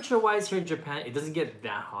temperature-wise here in Japan, it doesn't get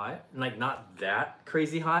that hot. Like, not that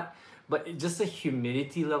crazy hot. But just the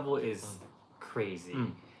humidity level is crazy.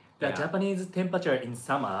 The Yeah. Japanese temperature in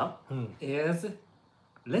summer is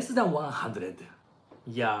less than 100.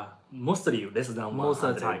 Yeah. Mostly less than 100. Most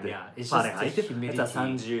of the time, yeah. It's just the Fahrenheit. humidity. It's a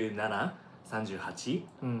 37, 38,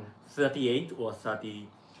 38 or 37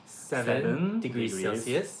 7 degrees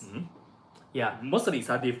Celsius. Yeah. Mostly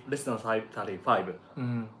less than 35.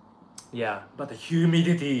 Yeah. But the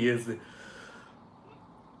humidity is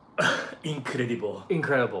incredible.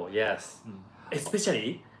 Incredible, yes.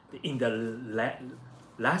 Especially in the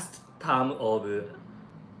last term of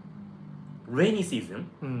rainy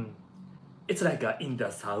season. It's like in the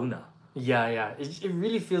sauna. Yeah. It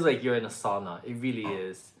really feels like you're in a sauna. It really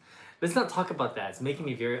is. Let's not talk about that. It's making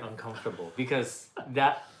me very uncomfortable because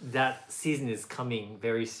that season is coming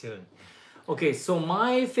very soon. Okay, so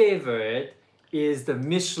my favorite is the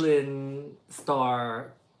Michelin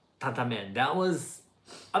star tatamen. That was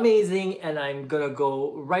amazing, and I'm gonna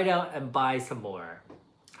go right out and buy some more.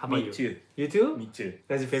 How about Me you? too. You too? Me too.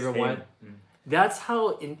 That's your favorite Same. one? That's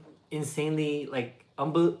how insanely, like,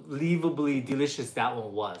 unbelievably delicious that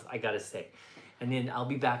one was, I gotta say. And then I'll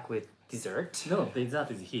be back with dessert. No, the dessert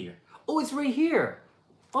is here. Oh, it's right here.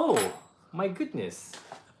 Oh, my goodness.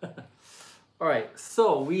 All right,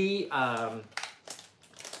 so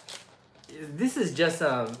this is just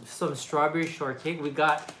some strawberry shortcake. We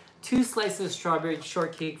got 2 slices of strawberry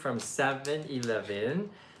shortcake from 7-Eleven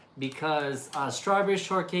because strawberry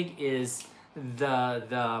shortcake is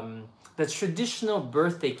the traditional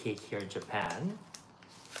birthday cake here in Japan.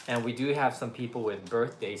 And we do have some people with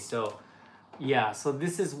birthdays, so yeah, so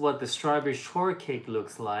this is what the strawberry shortcake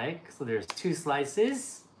looks like. So there's 2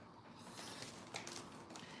 slices.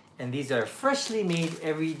 And these are freshly made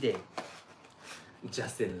every day.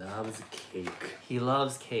 Justin loves cake. He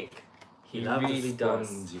loves cake. He loves really does.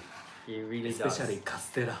 sponge. He really Especially does.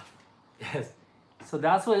 castella. Yes. So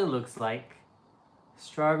that's what it looks like.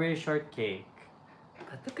 Strawberry shortcake.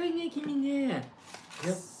 温かいね、君ね。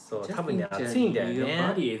そう、多分ね、暑いんだよね。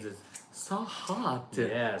 Your body is so hot.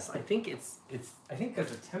 Yes, I think I think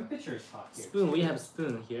because the temperature is hot here. Spoon, we have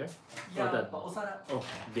spoon here. Yeah, For the, お皿。 oh,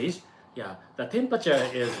 dish. Yeah, the temperature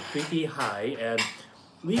is pretty high, and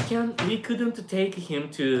we couldn't take him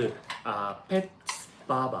to pet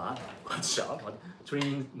barber shop.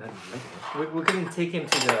 Trim, We couldn't take him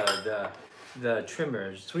to the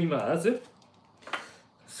trimmers. trimmers.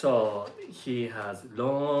 So he has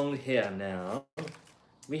long hair now.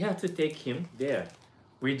 We have to take him there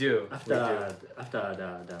We do. after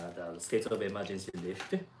the state of emergency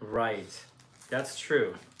lift. Right. That's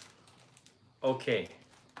true. Okay.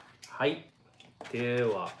 はい。で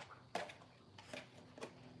は。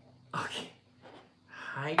Okay.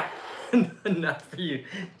 はい。Not for you,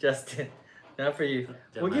 Justin. Not for you.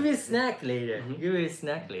 We'll give you a snack later. We'll give you a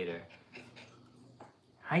snack later.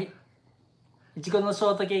 はい。いちごのシ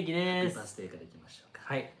ョートケーキです。バースデーからいきましょうか。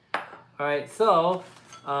Hi. All right. So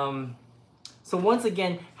once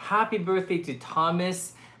again, happy birthday to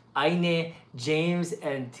Thomas, Aine, James,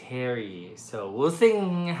 and Terry. So we'll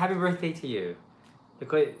sing happy birthday to you.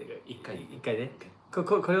 これ一回ね。こ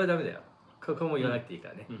れはダメだよ。ここも言わなくていいか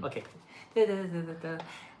らね。Okay.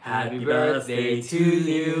 Happy birthday to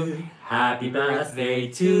you. Happy birthday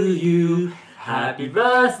to you. Happy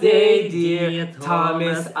birthday, dear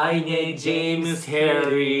Thomas, Aine, James,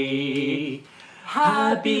 Harry.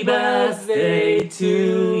 Happy birthday to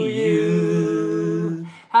you.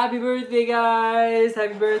 Happy birthday, guys.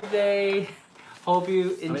 Happy birthday. Hope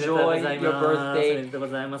you enjoy your お birthday. めでとうご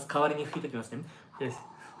ざいます。代わりに吹いておきますね。 Yes.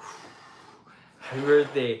 Happy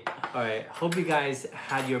birthday. All right. Hope you guys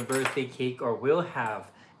had your birthday cake or will have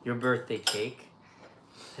your birthday cake.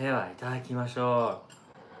 では、いただきましょう。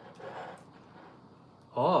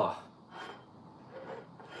Oh.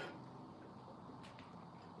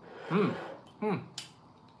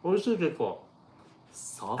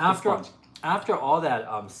 Soft After sponge. after all that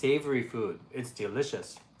savory food, it's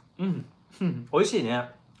delicious. 美味しいね。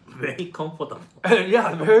 Very comfortable.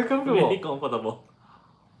 Yeah, very comfortable. Very comfortable.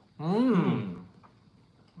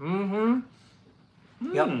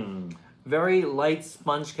 Yep. Very light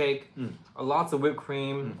sponge cake. Lots of whipped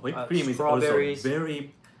cream. Whipped cream is also strawberries.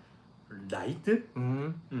 very light.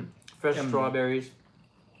 Fresh strawberries.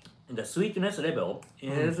 And the sweetness level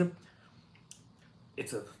is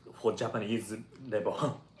it's for Japanese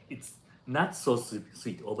level. It's not so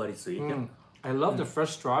sweet, overly sweet. I love the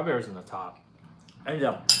fresh strawberries on the top. And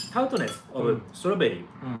the tartness of strawberry,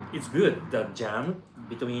 it's good. The jam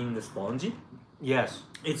between the sponge, Yes,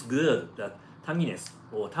 it's good. The tanginess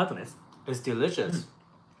or tartness. it's delicious.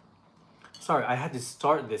 Sorry, I had to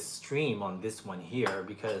start this stream on this one here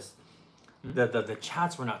because the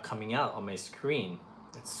chats were not coming out on my screen.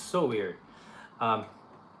 It's so weird. Yeah,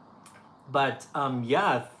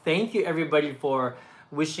 thank you everybody for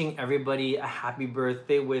wishing everybody a happy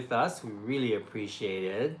birthday with us. We really appreciate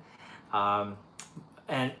it.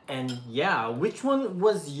 And yeah, which one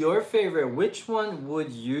was your favorite? Which one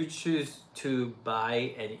would you choose to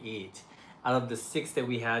buy and eat out of the 6 that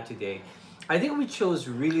we had today? I think we chose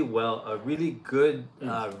really well, a really good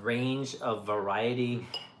range of variety.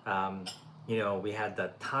 We had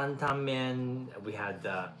the tantamen, we had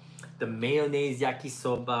the mayonnaise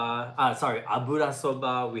yakisoba, abura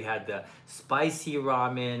soba, we had the spicy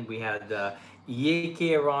ramen, we had the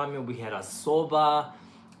ieke ramen, we had a soba,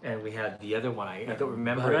 and we had the other one, I don't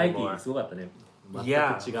remember Variety anymore. すごかったね。全く違う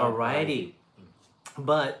Yeah, variety.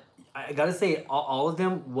 But I gotta say, all of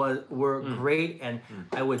them were great, and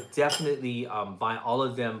I would definitely buy all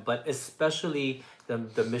of them, but especially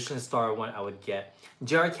the Michelin star one I would get.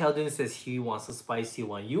 Jared Keldon says he wants a spicy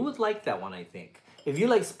one. You would like that one, I think. If you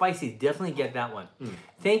like spicy, definitely get that one.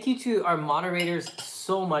 Thank you to our moderators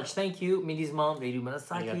so much. Thank you, Mindy's mom, Lady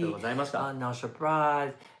ありがとうご Manasaki, ざいました。 Nasha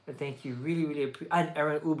Brad. Thank you, really and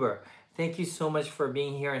Aaron Uber. Thank you so much for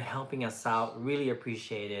being here and helping us out. Really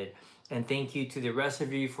appreciate it. And thank you to the rest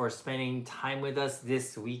of you for spending time with us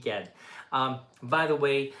this weekend. By the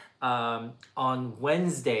way, on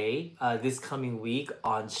Wednesday, this coming week,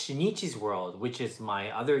 on Shinichi's World, which is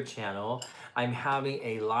my other channel, I'm having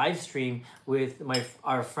a live stream with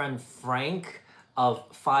our friend Frank of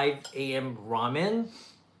 5 a.m. Ramen.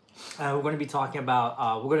 We're going to be talking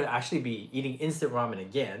about, we're going to actually be eating instant ramen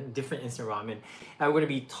again, different instant ramen. And we're going to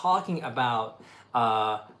be talking about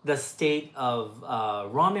the state of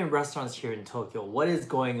ramen restaurants here in Tokyo. What is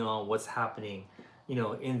going on? What's happening, you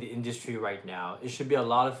know, in the industry right now? It should be a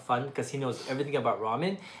lot of fun because he knows everything about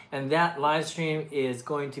ramen. And that live stream is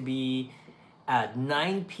going to be at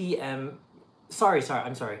 9 p.m.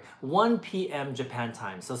 I'm sorry. 1 p.m. Japan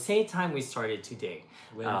time. So same time we started today.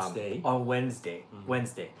 Wednesday. On Wednesday.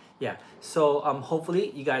 Wednesday. Yeah. So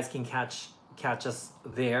hopefully you guys can catch us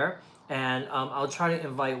there. And I'll try to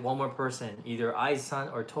invite one more person, either Ai-san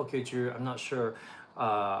or Tokyo Drew. I'm not sure.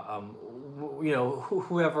 You know,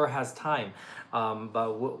 whoever has time.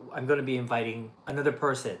 But I'm going to be inviting another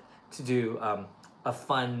person to do a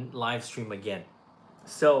fun live stream again.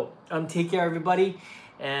 So take care, everybody.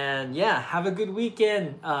 And yeah, have a good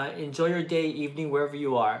weekend. Enjoy your day, evening, wherever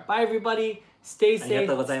you are. Bye, everybody. Stay ありが safe.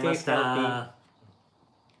 とうございま Stay した。 healthy.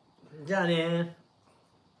 じゃあね。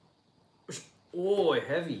よし。Oh,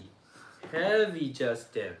 heavy. Heavy,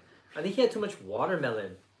 Justin. I think he had too much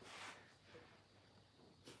watermelon.